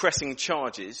punched pressing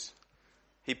charges,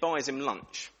 he buys him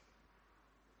lunch.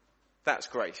 That's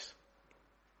grace.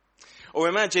 Or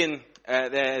imagine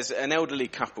there's an elderly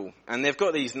couple and they've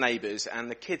got these neighbours and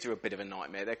the kids are a bit of a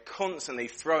nightmare. They're constantly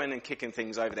throwing and kicking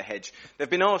things over the hedge. They've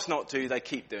been asked not to, they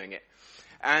keep doing it.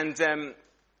 And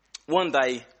one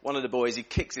day, one of the boys, he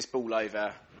kicks this ball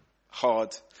over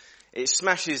hard. It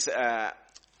smashes a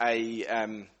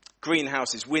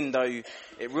greenhouse's window.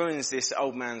 It ruins this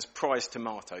old man's prized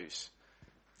tomatoes.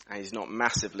 And he's not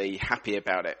massively happy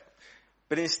about it.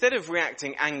 But instead of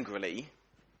reacting angrily,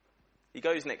 he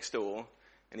goes next door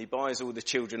and he buys all the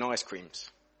children ice creams.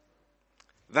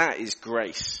 That is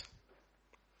grace.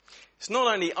 It's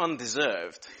not only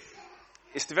undeserved,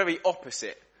 it's the very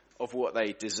opposite of what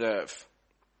they deserve.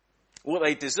 What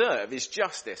they deserve is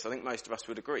justice. I think most of us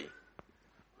would agree.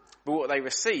 But what they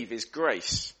receive is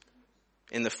grace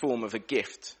in the form of a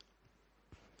gift.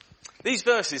 These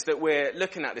verses that we're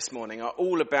looking at this morning are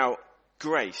all about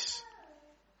grace.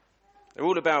 They're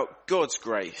all about God's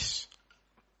grace.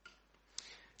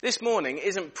 This morning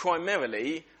isn't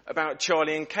primarily about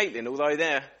Charlie and Caitlin, although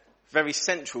they're very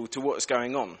central to what's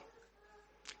going on.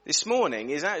 This morning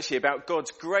is actually about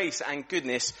God's grace and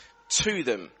goodness to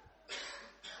them,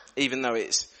 even though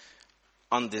it's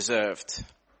undeserved.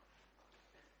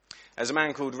 There's a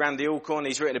man called Randy Alcorn.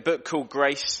 He's written a book called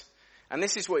Grace, and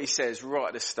this is what he says right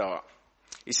at the start.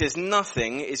 He says,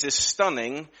 nothing is as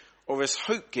stunning or as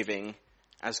hope-giving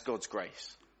as God's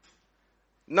grace.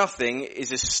 Nothing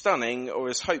is as stunning or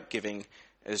as hope-giving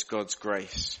as God's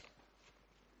grace.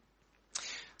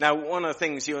 Now, one of the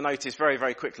things you'll notice very,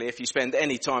 very quickly if you spend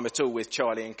any time at all with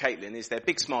Charlie and Caitlin is their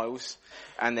big smiles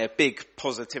and their big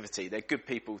positivity. They're good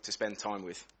people to spend time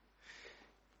with.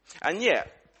 And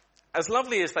yet, as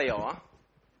lovely as they are,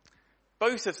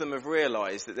 both of them have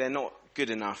realised that they're not good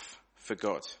enough for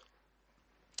God.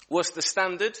 What's the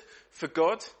standard for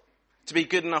God? To be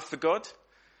good enough for God?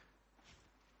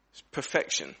 It's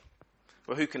perfection.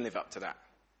 Well, who can live up to that?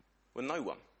 Well, no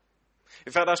one.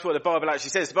 In fact, that's what the Bible actually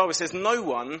says. The Bible says no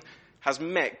one has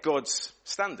met God's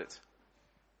standard.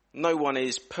 No one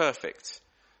is perfect,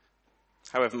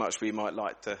 however much we might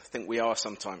like to think we are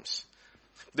sometimes.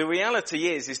 The reality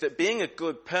is that being a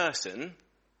good person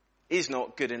is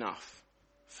not good enough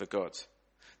for God.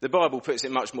 The Bible puts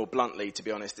it much more bluntly, to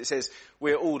be honest. It says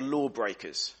we're all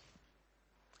lawbreakers.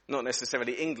 Not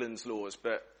necessarily England's laws,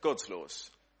 but God's laws.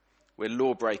 We're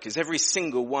lawbreakers, every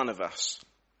single one of us.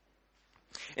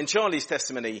 In Charlie's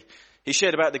testimony, he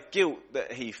shared about the guilt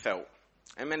that he felt.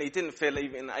 And then he didn't feel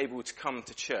even able to come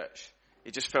to church.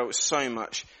 He just felt so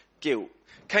much guilt.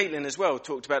 Caitlin as well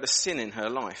talked about the sin in her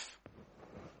life.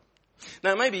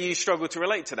 Now maybe you struggle to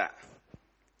relate to that.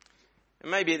 And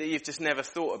maybe that you've just never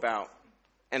thought about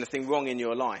anything wrong in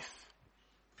your life.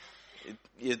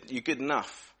 You're good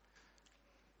enough.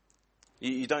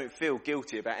 You don't feel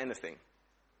guilty about anything.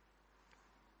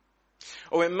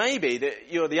 Or it may be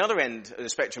that you're the other end of the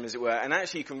spectrum, as it were, and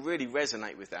actually you can really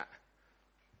resonate with that.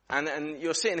 And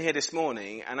you're sitting here this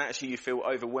morning and actually you feel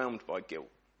overwhelmed by guilt.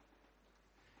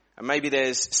 And maybe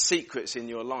there's secrets in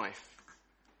your life.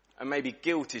 And maybe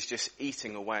guilt is just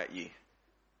eating away at you.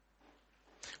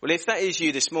 Well, if that is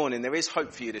you this morning, there is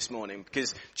hope for you this morning,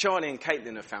 because Charlie and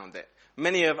Caitlin have found it.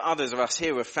 Many of others of us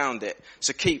here have found it.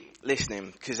 So keep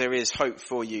listening, because there is hope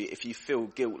for you if you feel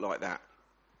guilt like that.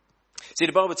 See,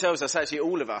 the Bible tells us actually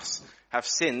all of us have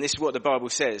sinned. This is what the Bible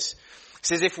says. It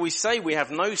says if we say we have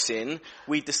no sin,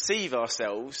 we deceive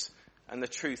ourselves and the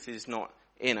truth is not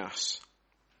in us.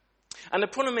 And the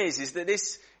problem is that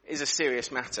this is a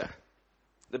serious matter.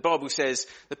 The Bible says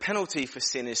the penalty for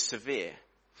sin is severe.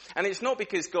 And it's not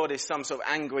because God is some sort of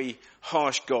angry,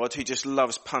 harsh God who just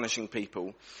loves punishing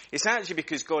people. It's actually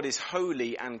because God is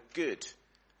holy and good.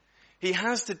 He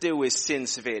has to deal with sin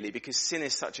severely because sin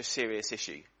is such a serious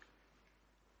issue.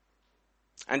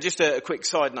 And just a quick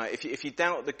side note, if you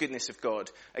doubt the goodness of God,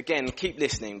 again, keep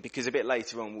listening because a bit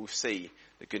later on we'll see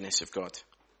the goodness of God.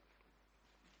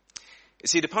 You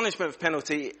see, the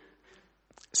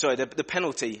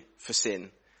penalty for sin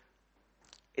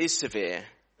is severe.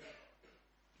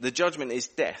 The judgment is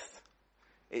death.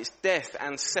 It's death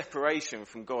and separation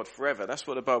from God forever. That's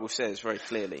what the Bible says very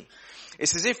clearly.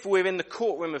 It's as if we're in the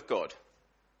courtroom of God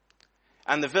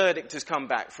and the verdict has come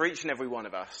back for each and every one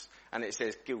of us and it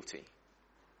says guilty.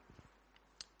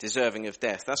 Deserving of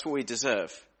death. That's what we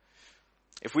deserve.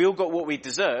 If we all got what we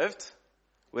deserved,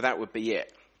 well, that would be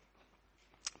it.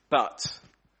 But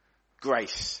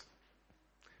grace.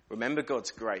 Remember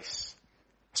God's grace.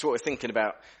 That's what we're thinking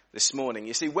about this morning.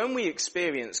 You see, when we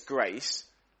experience grace,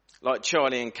 like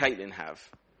Charlie and Caitlin have,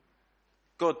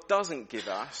 God doesn't give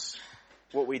us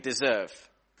what we deserve.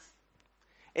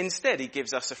 Instead, he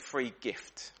gives us a free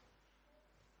gift.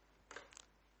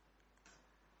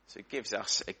 So he gives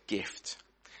us a gift.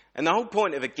 And the whole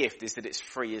point of a gift is that it's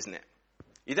free, isn't it?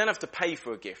 You don't have to pay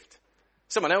for a gift.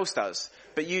 Someone else does,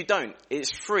 but you don't.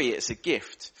 It's free, it's a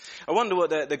gift. I wonder what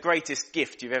the greatest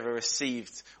gift you've ever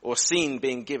received or seen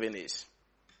being given is.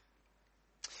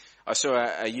 I saw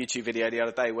a YouTube video the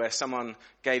other day where someone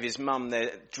gave his mum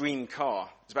their dream car.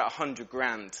 It was about 100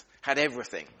 grand, had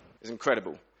everything. It was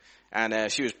incredible.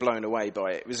 And she was blown away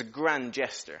by it. It was a grand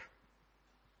gesture.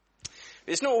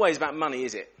 But it's not always about money,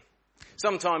 is it?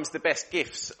 Sometimes the best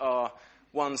gifts are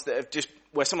ones that have just,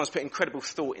 where someone's put incredible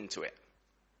thought into it.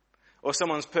 Or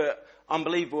someone's put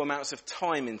unbelievable amounts of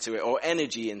time into it or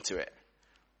energy into it.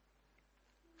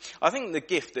 I think the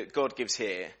gift that God gives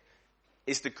here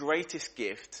is the greatest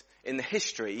gift in the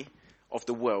history of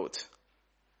the world.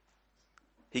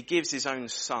 He gives his own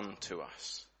son to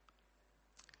us.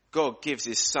 God gives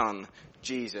his son,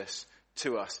 Jesus,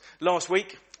 to us. Last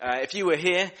week, if you were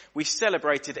here, we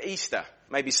celebrated Easter.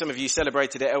 Maybe some of you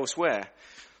celebrated it elsewhere.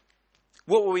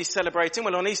 What were we celebrating?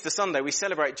 Well, on Easter Sunday, we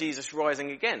celebrate Jesus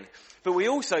rising again. But we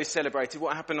also celebrated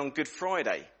what happened on Good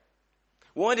Friday.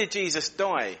 Why did Jesus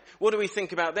die? What do we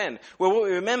think about then? Well, what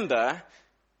we remember,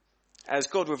 as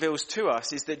God reveals to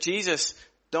us, is that Jesus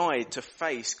died to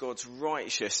face God's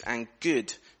righteous and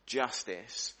good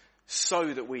justice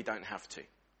so that we don't have to.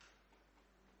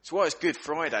 That's why it's Good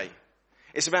Friday.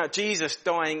 It's about Jesus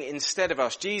dying instead of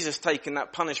us. Jesus taking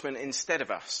that punishment instead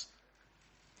of us.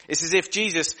 It's as if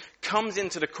Jesus comes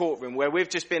into the courtroom where we've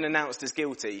just been announced as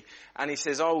guilty and he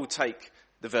says, I will take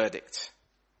the verdict.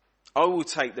 I will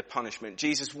take the punishment.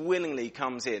 Jesus willingly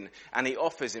comes in and he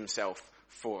offers himself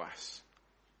for us.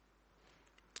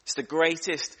 It's the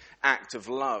greatest act of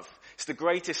love. It's the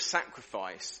greatest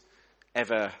sacrifice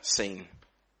ever seen.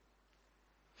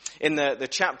 In the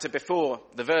chapter before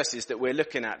the verses that we're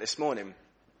looking at this morning,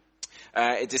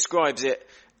 it describes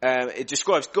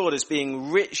God as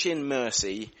being rich in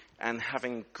mercy and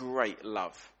having great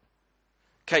love.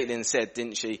 Caitlin said,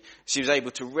 didn't she? She was able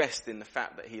to rest in the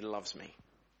fact that he loves me.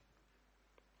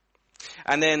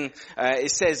 And then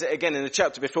it says, again in the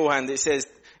chapter beforehand,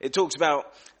 it talks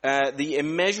about the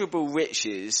immeasurable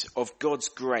riches of God's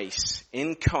grace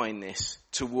in kindness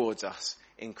towards us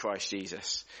in Christ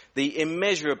Jesus. The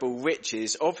immeasurable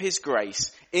riches of his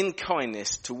grace in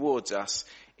kindness towards us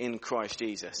in Christ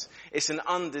Jesus. It's an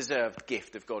undeserved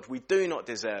gift of God. We do not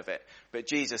deserve it, but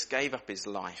Jesus gave up his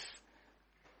life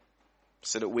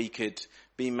so that we could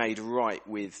be made right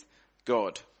with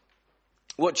God.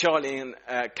 What Charlie and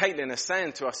Caitlin are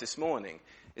saying to us this morning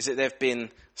is that they've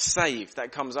been saved.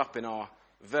 That comes up in our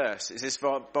verse. It says,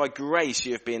 by grace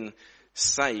you have been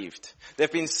saved.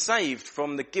 They've been saved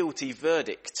from the guilty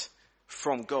verdict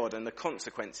from God and the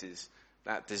consequences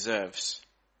that deserves.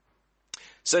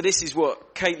 So this is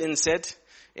what Caitlin said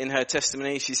in her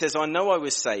testimony. She says, I know I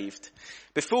was saved.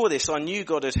 Before this, I knew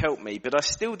God had helped me, but I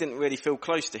still didn't really feel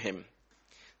close to him.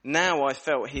 Now I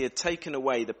felt he had taken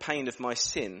away the pain of my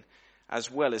sin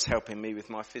as well as helping me with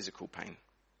my physical pain.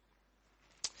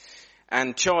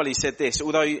 And Charlie said this,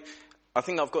 although I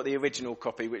think I've got the original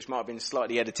copy, which might have been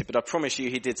slightly edited, but I promise you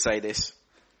he did say this.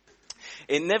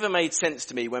 It never made sense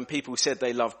to me when people said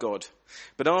they love God.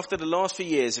 But after the last few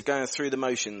years of going through the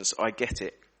motions, I get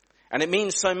it. And it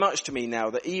means so much to me now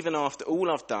that even after all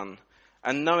I've done,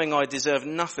 and knowing I deserve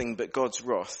nothing but God's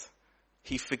wrath,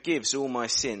 he forgives all my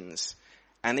sins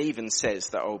and even says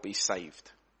that I'll be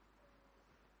saved.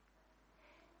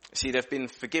 See, they've been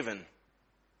forgiven.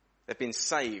 They've been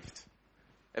saved.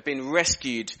 They've been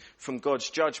rescued from God's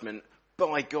judgment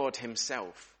by God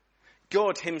himself.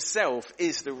 God himself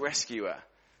is the rescuer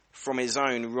from his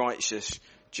own righteous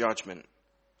judgment.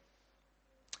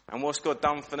 And what's God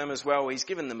done for them as well? He's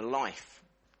given them life,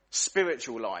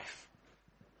 spiritual life.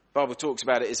 The Bible talks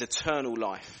about it as eternal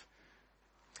life.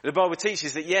 The Bible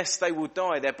teaches that yes, they will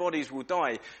die, their bodies will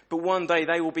die, but one day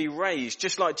they will be raised,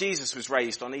 just like Jesus was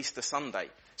raised on Easter Sunday.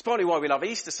 It's partly why we love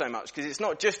Easter so much, because it's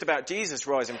not just about Jesus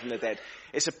rising from the dead.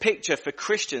 It's a picture for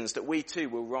Christians that we too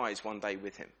will rise one day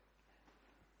with him.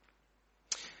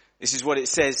 This is what it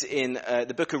says in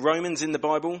the book of Romans in the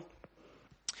Bible.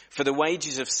 For the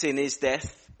wages of sin is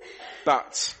death,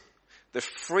 but the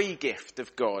free gift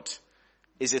of God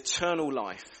is eternal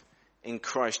life in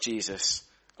Christ Jesus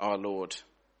our Lord.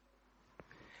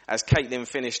 As Caitlin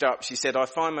finished up, she said, I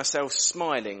find myself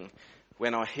smiling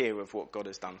when I hear of what God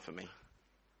has done for me.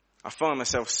 I find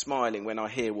myself smiling when I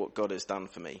hear what God has done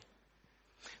for me.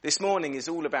 This morning is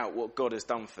all about what God has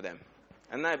done for them.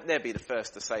 And they'd be the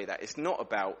first to say that. It's not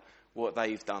about what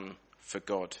they've done for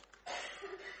God.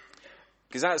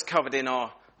 Because that's covered in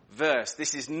our verse.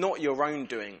 This is not your own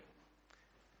doing.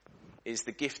 It's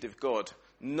the gift of God,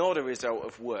 not a result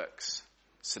of works,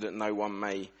 so that no one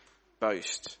may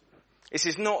boast. This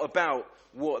is not about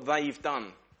what they've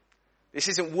done. This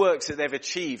isn't works that they've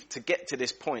achieved to get to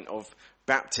this point of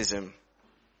baptism.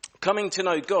 Coming to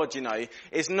know God,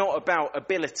 is not about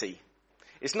ability.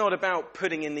 It's not about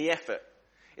putting in the effort.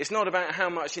 It's not about how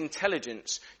much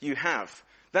intelligence you have.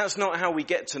 That's not how we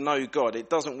get to know God. It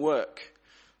doesn't work.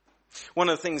 One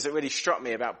of the things that really struck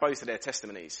me about both of their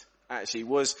testimonies, actually,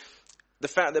 was the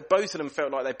fact that both of them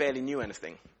felt like they barely knew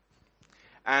anything.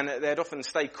 And they'd often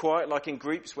stay quiet, like in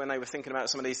groups when they were thinking about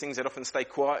some of these things, they'd often stay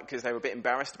quiet because they were a bit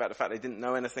embarrassed about the fact they didn't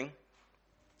know anything.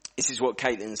 This is what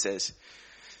Caitlin says.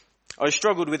 I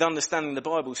struggled with understanding the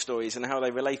Bible stories and how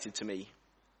they related to me.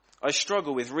 I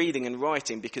struggle with reading and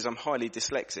writing because I'm highly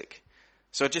dyslexic.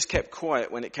 So I just kept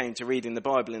quiet when it came to reading the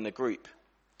Bible in a group.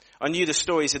 I knew the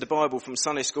stories of the Bible from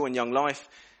Sunday school and young life,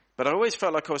 but I always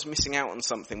felt like I was missing out on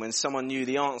something when someone knew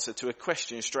the answer to a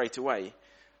question straight away.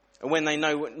 And when they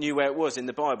knew where it was in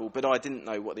the Bible, but I didn't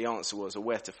know what the answer was or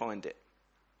where to find it.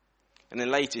 And then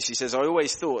later she says, I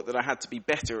always thought that I had to be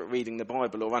better at reading the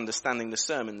Bible or understanding the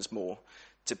sermons more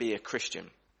to be a Christian.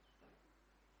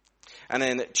 And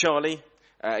then Charlie,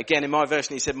 again in my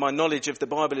version, he said, my knowledge of the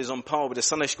Bible is on par with a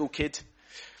Sunday school kid.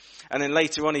 And then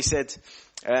later on he said,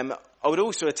 I would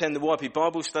also attend the YP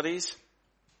Bible studies,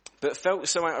 but felt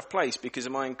so out of place because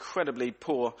of my incredibly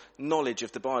poor knowledge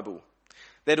of the Bible.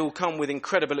 They'd all come with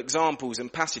incredible examples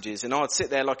and passages, and I'd sit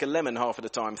there like a lemon half of the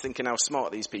time thinking how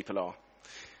smart these people are.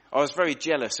 I was very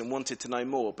jealous and wanted to know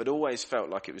more, but always felt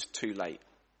like it was too late.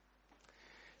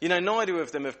 Neither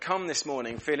of them have come this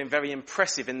morning feeling very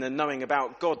impressive in the knowing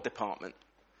about God department.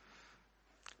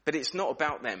 But it's not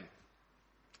about them.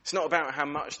 It's not about how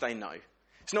much they know.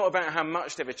 It's not about how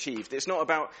much they've achieved. It's not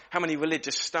about how many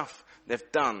religious stuff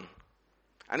they've done.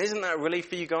 And isn't that a relief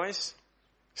for you guys?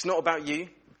 It's not about you.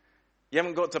 You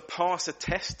haven't got to pass a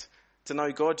test to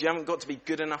know God. You haven't got to be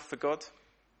good enough for God.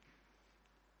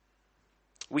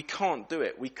 We can't do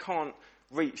it. We can't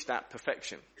reach that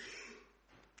perfection.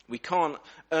 We can't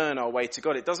earn our way to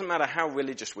God. It doesn't matter how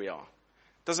religious we are.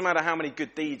 It doesn't matter how many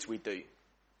good deeds we do.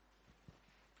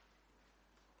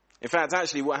 In fact,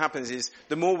 actually what happens is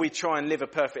the more we try and live a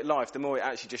perfect life, the more it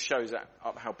actually just shows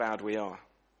up how bad we are.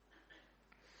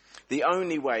 The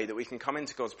only way that we can come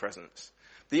into God's presence,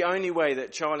 the only way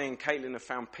that Charlie and Caitlin have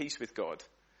found peace with God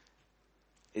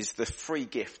is the free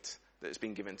gift that has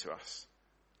been given to us,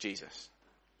 Jesus.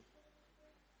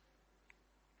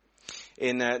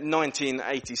 In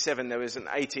 1987, there was an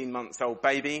 18-month-old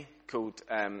baby called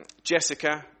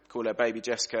Jessica, call her baby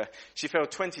Jessica. She fell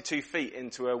 22 feet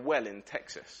into a well in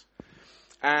Texas.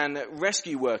 And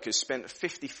rescue workers spent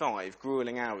 55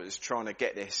 grueling hours trying to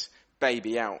get this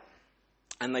baby out.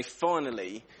 And they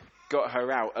finally got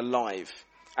her out alive.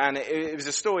 And it was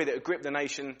a story that gripped the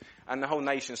nation, and the whole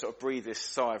nation sort of breathed this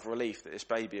sigh of relief that this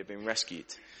baby had been rescued.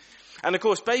 And of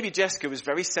course, baby Jessica was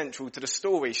very central to the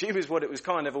story. She was what it was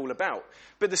kind of all about.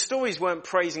 But the stories weren't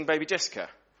praising baby Jessica.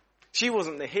 She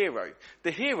wasn't the hero.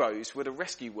 The heroes were the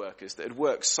rescue workers that had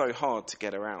worked so hard to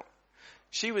get her out.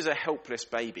 She was a helpless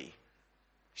baby.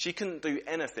 She couldn't do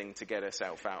anything to get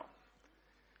herself out.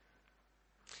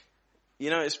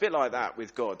 It's a bit like that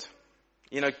with God.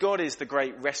 God is the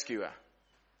great rescuer.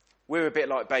 We're a bit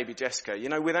like baby Jessica.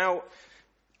 Without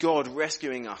God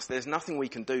rescuing us, there's nothing we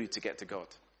can do to get to God.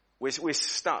 We're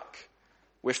stuck.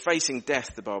 We're facing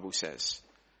death, the Bible says.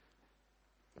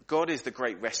 God is the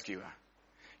great rescuer.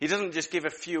 He doesn't just give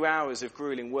a few hours of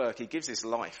grueling work. He gives his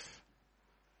life.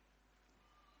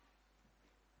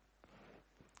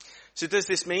 So does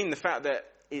this mean the fact that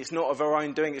it's not of our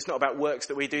own doing, it's not about works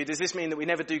that we do? Does this mean that we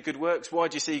never do good works? Why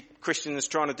do you see Christians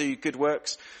trying to do good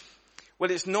works?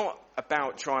 Well, it's not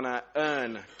about trying to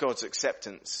earn God's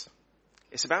acceptance.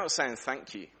 It's about saying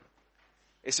thank you.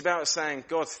 It's about saying,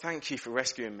 God, thank you for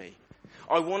rescuing me.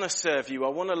 I want to serve you. I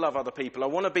want to love other people. I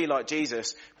want to be like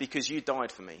Jesus because you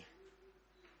died for me.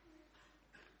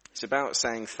 It's about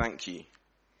saying thank you.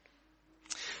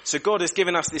 So God has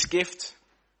given us this gift.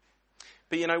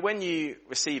 But when you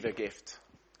receive a gift,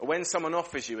 or when someone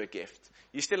offers you a gift,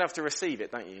 you still have to receive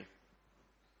it, don't you?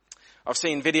 I've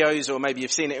seen videos, or maybe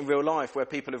you've seen it in real life, where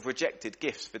people have rejected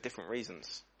gifts for different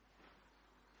reasons.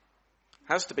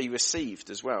 It has to be received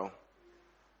as well.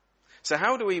 So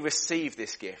how do we receive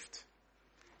this gift?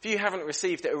 If you haven't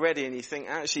received it already and you think,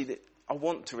 actually, I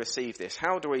want to receive this,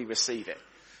 how do we receive it?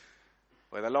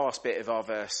 Well, the last bit of our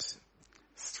verse,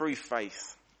 through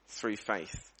faith. through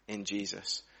faith in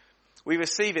Jesus. We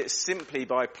receive it simply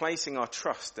by placing our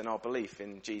trust and our belief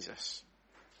in Jesus.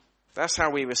 That's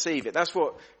how we receive it. That's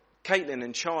what Caitlin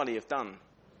and Charlie have done.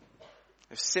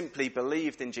 They've simply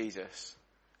believed in Jesus.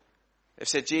 They've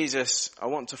said, Jesus, I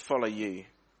want to follow you.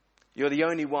 You're the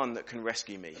only one that can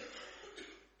rescue me.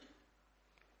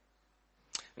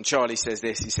 And Charlie says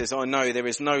this, he says, I know there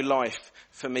is no life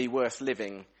for me worth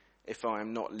living if I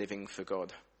am not living for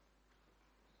God.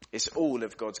 It's all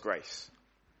of God's grace.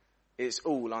 It's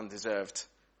all undeserved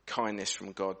kindness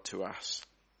from God to us.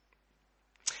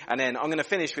 And then I'm going to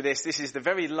finish with this. This is the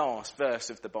very last verse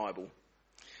of the Bible.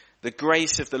 The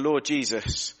grace of the Lord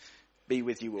Jesus be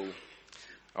with you all.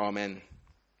 Amen.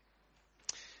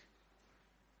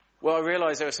 Well, I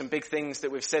realise there are some big things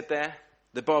that we've said there.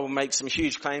 The Bible makes some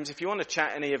huge claims. If you want to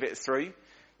chat any of it through,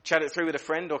 chat it through with a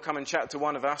friend or come and chat to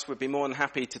one of us. We'd be more than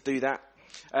happy to do that.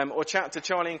 Or chat to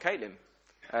Charlie and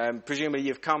Caitlin. Presumably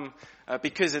you've come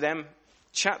because of them.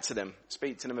 Chat to them.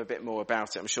 Speak to them a bit more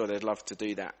about it. I'm sure they'd love to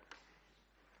do that.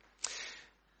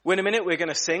 Well, in a minute we're going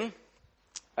to sing.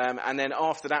 And then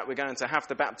after that we're going to have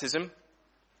the baptism.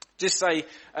 Just say,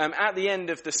 at the end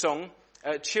of the song,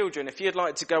 children, if you'd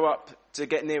like to go up to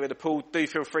get nearer the pool, do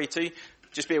feel free to.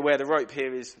 Just be aware the rope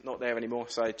here is not there anymore,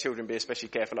 so children be especially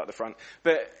careful at the front.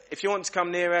 But if you want to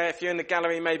come nearer, if you're in the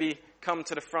gallery, maybe come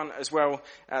to the front as well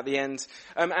at the end.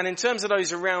 And in terms of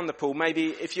those around the pool,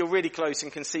 maybe if you're really close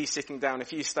and can see sitting down,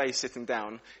 if you stay sitting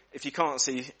down. If you can't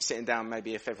see sitting down,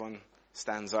 maybe if everyone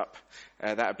stands up,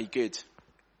 that would be good.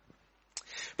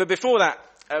 But before that,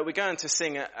 we're going to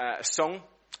sing a song.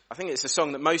 I think it's a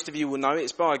song that most of you will know.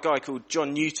 It's by a guy called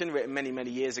John Newton, written many,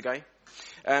 many years ago.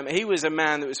 He was a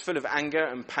man that was full of anger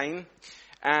and pain.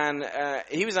 And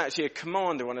he was actually a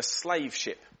commander on a slave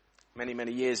ship many,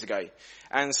 many years ago.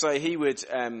 And so he would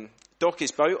dock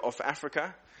his boat off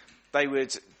Africa. They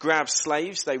would grab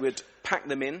slaves. They would pack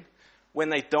them in. When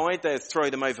they died, they'd throw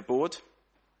them overboard.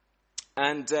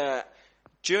 And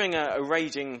during a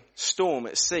raging storm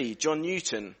at sea, John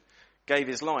Newton gave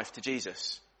his life to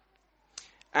Jesus.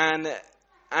 And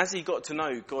as he got to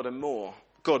know God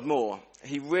more,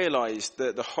 he realised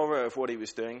the horror of what he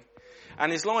was doing.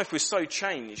 And his life was so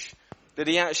changed that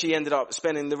he actually ended up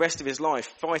spending the rest of his life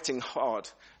fighting hard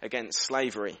against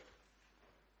slavery.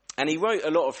 And he wrote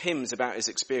a lot of hymns about his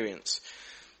experience.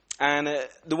 And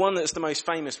the one that's the most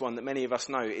famous one that many of us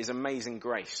know is Amazing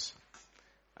Grace.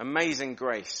 Amazing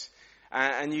Grace.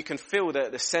 And you can feel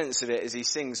the sense of it as he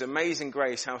sings, Amazing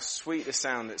Grace, how sweet the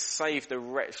sound that saved a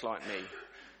wretch like me.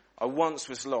 I once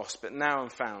was lost, but now I'm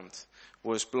found.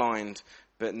 Was blind,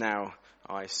 but now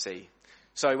I see.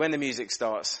 So when the music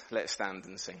starts, let's stand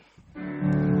and sing. I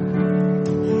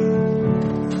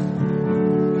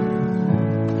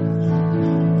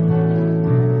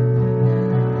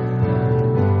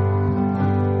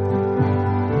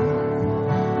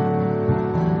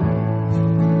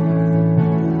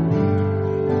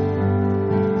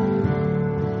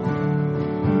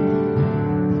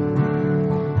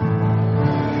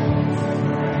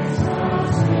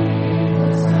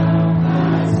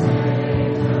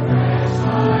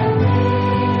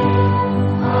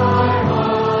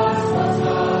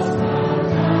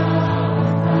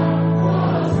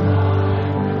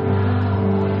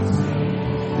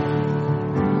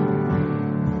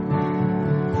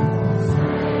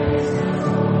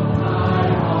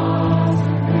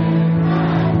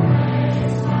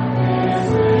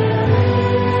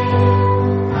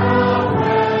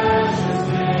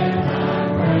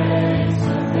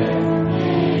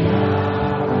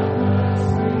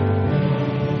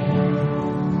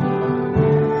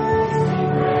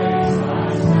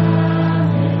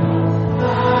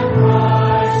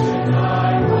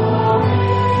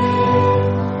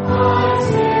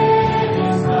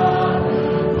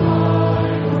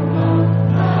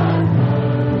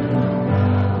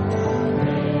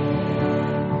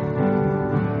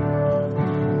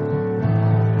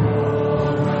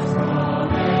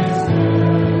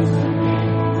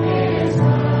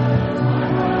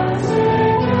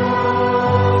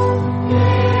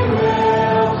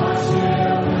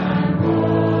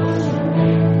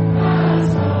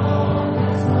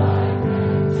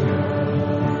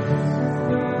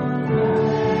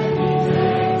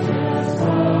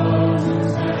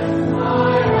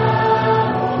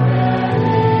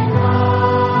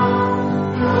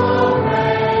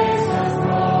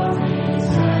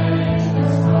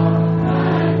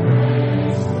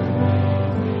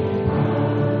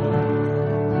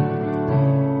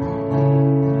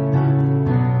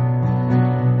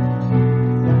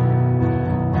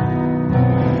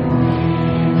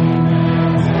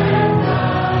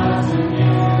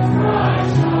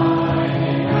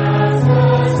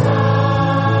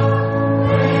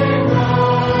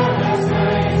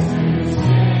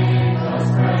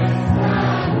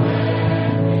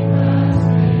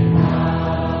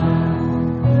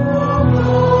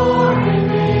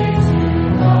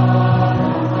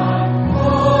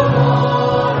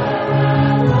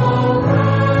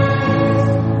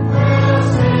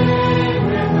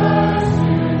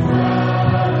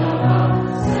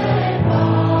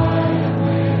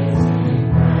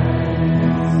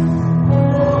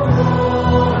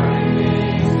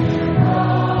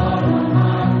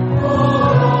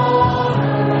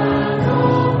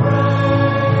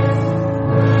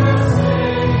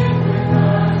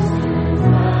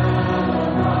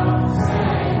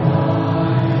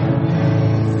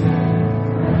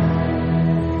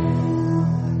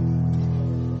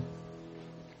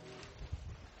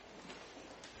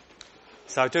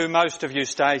So do most of you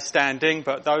stay standing,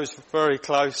 but those very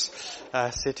close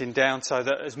sitting down so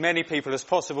that as many people as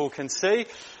possible can see.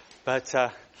 But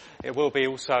it will be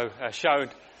also shown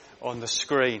on the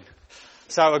screen.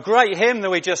 So a great hymn that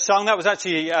we just sung. That was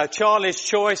actually Charlie's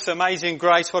choice, Amazing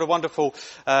Grace. What a wonderful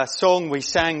song we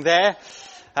sang there.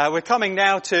 We're coming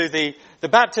now to the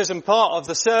baptism part of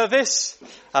the service.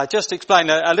 Just explain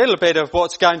a little bit of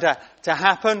what's going to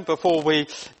happen before we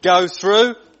go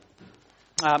through.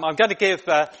 I'm going to give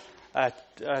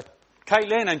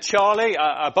Caitlin and Charlie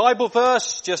a Bible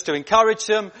verse just to encourage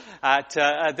them at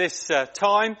this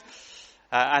time.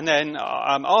 And then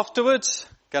afterwards,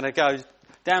 going to go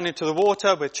down into the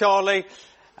water with Charlie,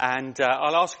 and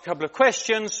I'll ask a couple of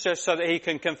questions just so that he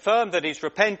can confirm that he's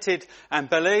repented and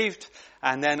believed,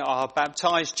 and then I'll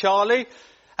baptise Charlie.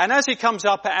 And as he comes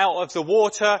up out of the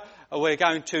water, we're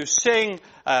going to sing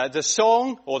the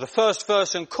song, or the first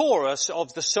verse and chorus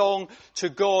of the song, To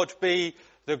God Be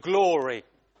the Glory.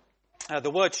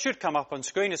 The words should come up on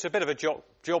screen. It's a bit of a job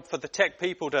for the tech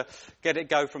people to get it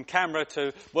go from camera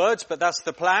to words, but that's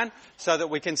the plan, so that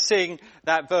we can sing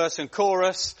that verse and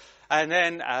chorus. And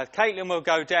then Caitlin will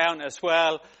go down as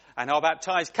well, and I'll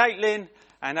baptise Caitlin.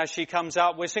 And as she comes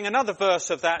up, we'll sing another verse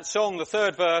of that song, the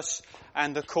third verse,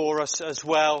 and the chorus as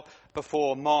well,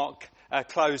 before Mark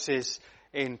closes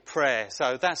in prayer.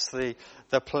 So that's the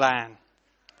plan.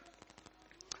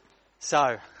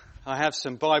 So I have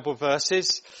some Bible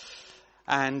verses,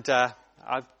 and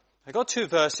I've got two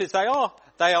verses. They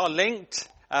are linked,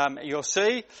 you'll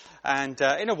see, and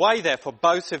in a way they're for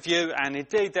both of you, and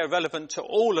indeed they're relevant to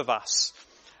all of us.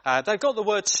 They've got the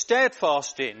word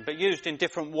steadfast in, but used in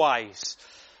different ways.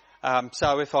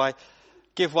 So if I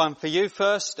give one for you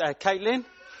first, Caitlin.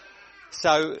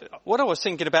 So what I was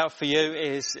thinking about for you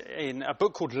is in a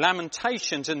book called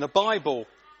Lamentations in the Bible.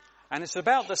 And it's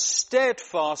about the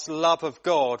steadfast love of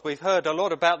God. We've heard a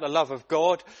lot about the love of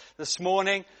God this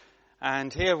morning.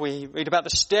 And here we read about the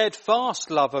steadfast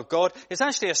love of God. It's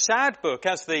actually a sad book,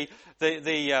 as the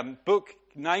book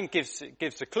name gives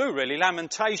a clue, really,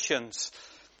 Lamentations.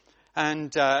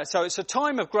 And so it's a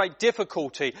time of great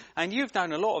difficulty. And you've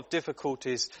known a lot of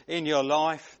difficulties in your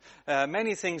life,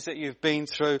 many things that you've been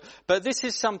through. But this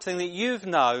is something that you've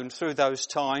known through those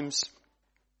times.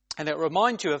 And it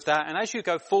reminds you of that. And as you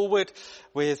go forward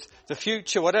with the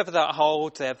future, whatever that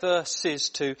holds, there are verses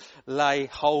to lay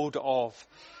hold of.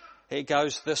 It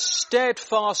goes, the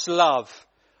steadfast love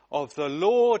of the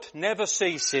Lord never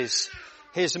ceases.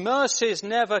 His mercies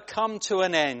never come to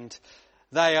an end.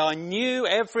 They are new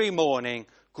every morning.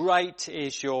 Great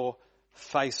is your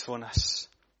faithfulness.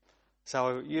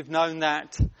 So you've known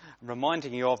that. I'm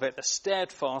reminding you of it. The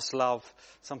steadfast love.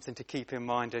 Something to keep in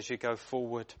mind as you go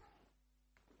forward.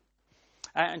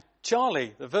 And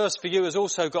Charlie, the verse for you has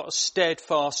also got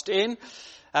steadfast in.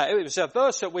 It was a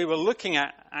verse that we were looking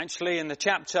at actually in the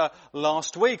chapter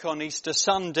last week on Easter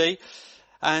Sunday.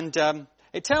 And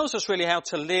it tells us really how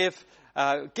to live,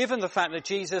 given the fact that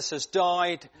Jesus has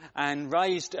died and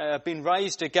been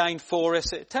raised again for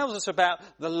us. It tells us about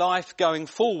the life going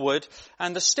forward.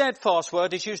 And the steadfast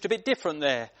word is used a bit different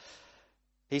there.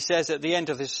 He says at the end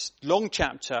of this long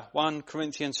chapter, 1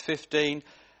 Corinthians 15,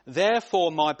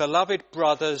 therefore, my beloved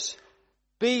brothers,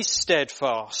 be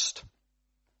steadfast,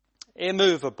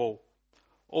 immovable,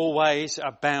 always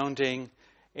abounding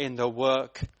in the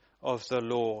work of the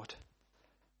Lord.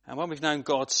 And when we've known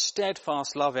God's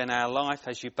steadfast love in our life,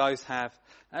 as you both have,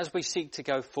 as we seek to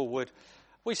go forward,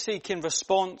 we seek in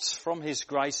response from his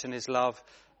grace and his love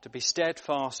to be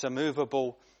steadfast,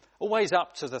 immovable, always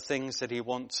up to the things that he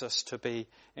wants us to be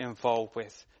involved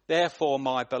with. Therefore,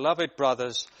 my beloved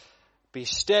brothers, be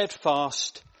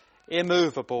steadfast,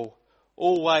 immovable,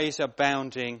 always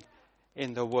abounding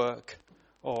in the work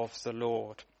of the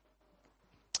Lord.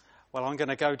 Well, I'm going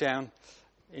to go down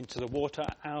into the water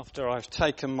after I've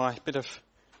taken my bit of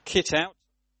kit out.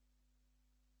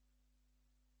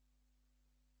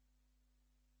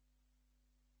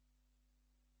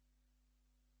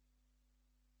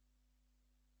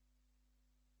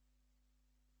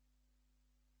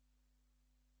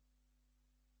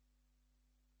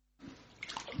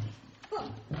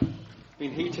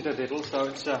 Been heated a little, so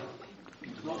it's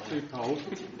not too cold.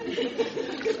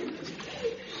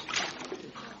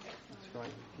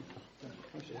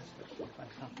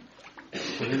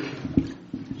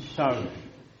 So,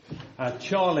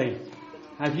 Charlie,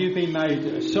 have you been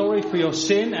made sorry for your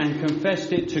sin and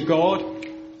confessed it to God?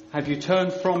 Have you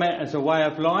turned from it as a way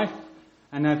of life?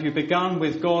 And have you begun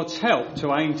with God's help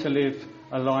to aim to live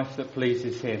a life that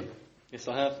pleases him? Yes,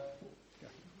 I have.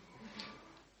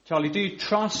 Charlie, do you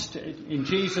trust in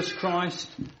Jesus Christ,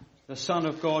 the Son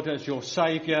of God, as your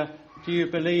Saviour do you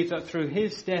believe that through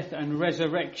his death and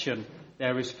resurrection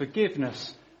there is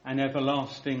forgiveness and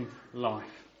everlasting life?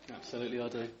 Absolutely, I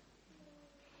do.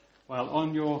 Well,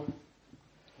 on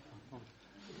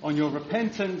your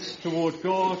repentance toward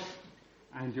God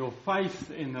and your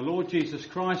faith in the Lord Jesus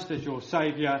Christ as your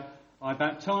Saviour, I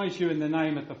baptise you in the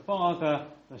name of the Father,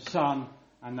 the Son,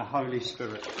 and the Holy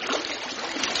Spirit.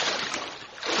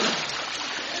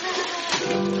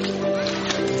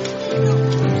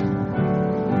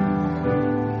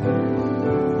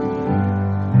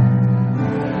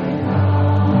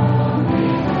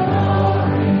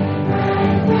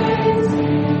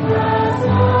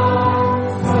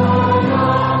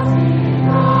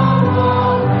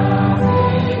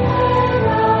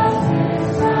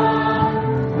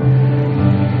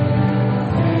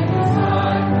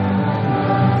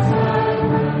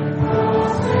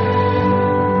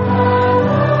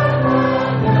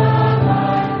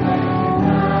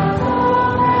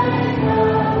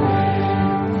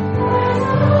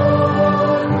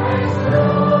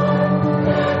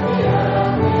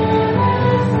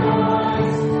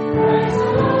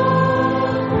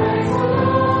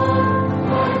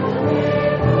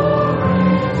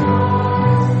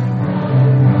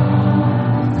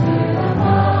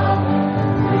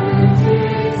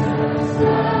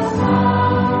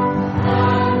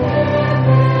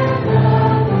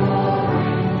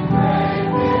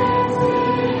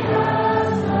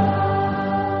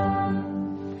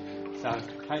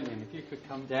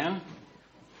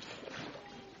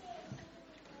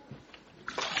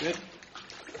 Good.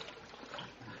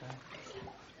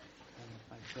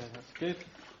 Okay, that's good.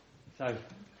 So,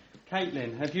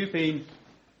 Caitlin, have you been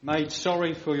made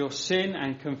sorry for your sin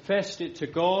and confessed it to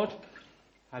God?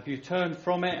 Have you turned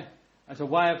from it as a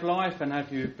way of life, and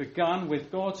have you begun,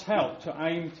 with God's help, to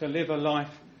aim to live a life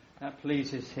that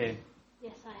pleases Him?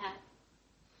 Yes, I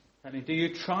have. Caitlin, do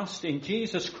you trust in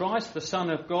Jesus Christ, the Son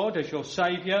of God, as your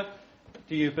Saviour?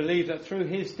 Do you believe that through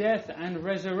His death and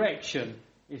resurrection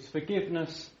is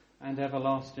forgiveness and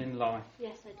everlasting life?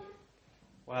 Yes, I do.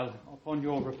 Well, upon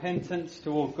your repentance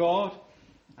toward God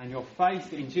and your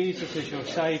faith in Jesus as your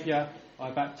Saviour, I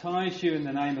baptise you in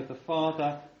the name of the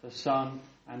Father, the Son,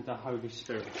 and the Holy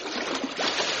Spirit.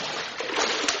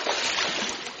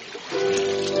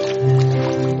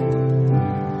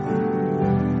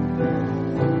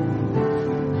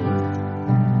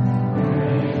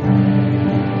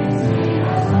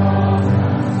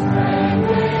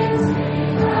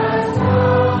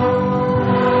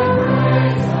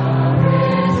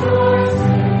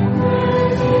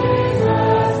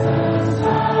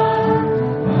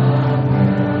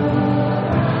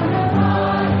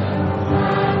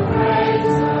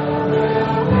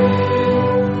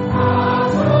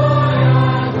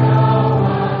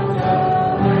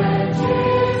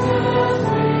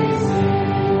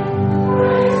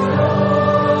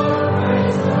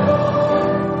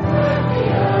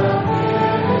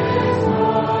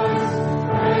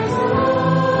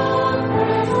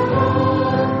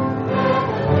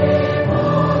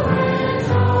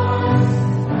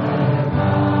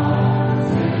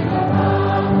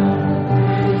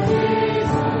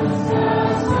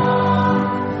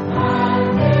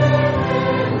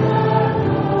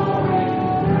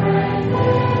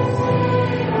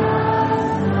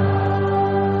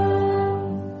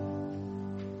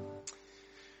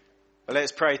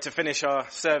 Let's pray to finish our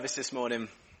service this morning.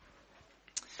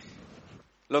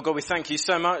 Lord God, we thank you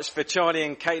so much for Charlie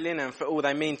and Caitlin and for all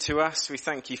they mean to us. We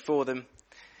thank you for them.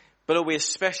 But Lord, we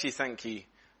especially thank you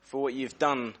for what you've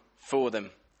done for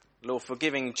them. Lord, for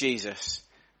giving Jesus.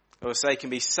 Lord, so they can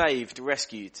be saved,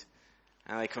 rescued,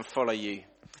 and they can follow you.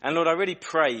 And Lord, I really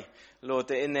pray, Lord,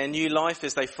 that in their new life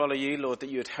as they follow you, Lord,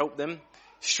 that you would help them,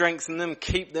 strengthen them,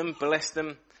 keep them, bless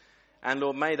them. And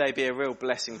Lord, may they be a real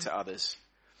blessing to others.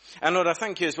 And Lord, I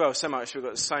thank you as well so much. We've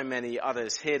got so many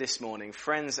others here this morning,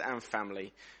 friends and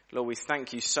family. Lord, we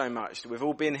thank you so much. We've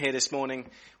all been here this morning.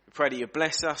 We pray that you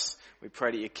bless us. We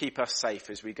pray that you keep us safe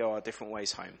as we go our different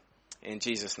ways home. In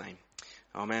Jesus' name,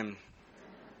 amen.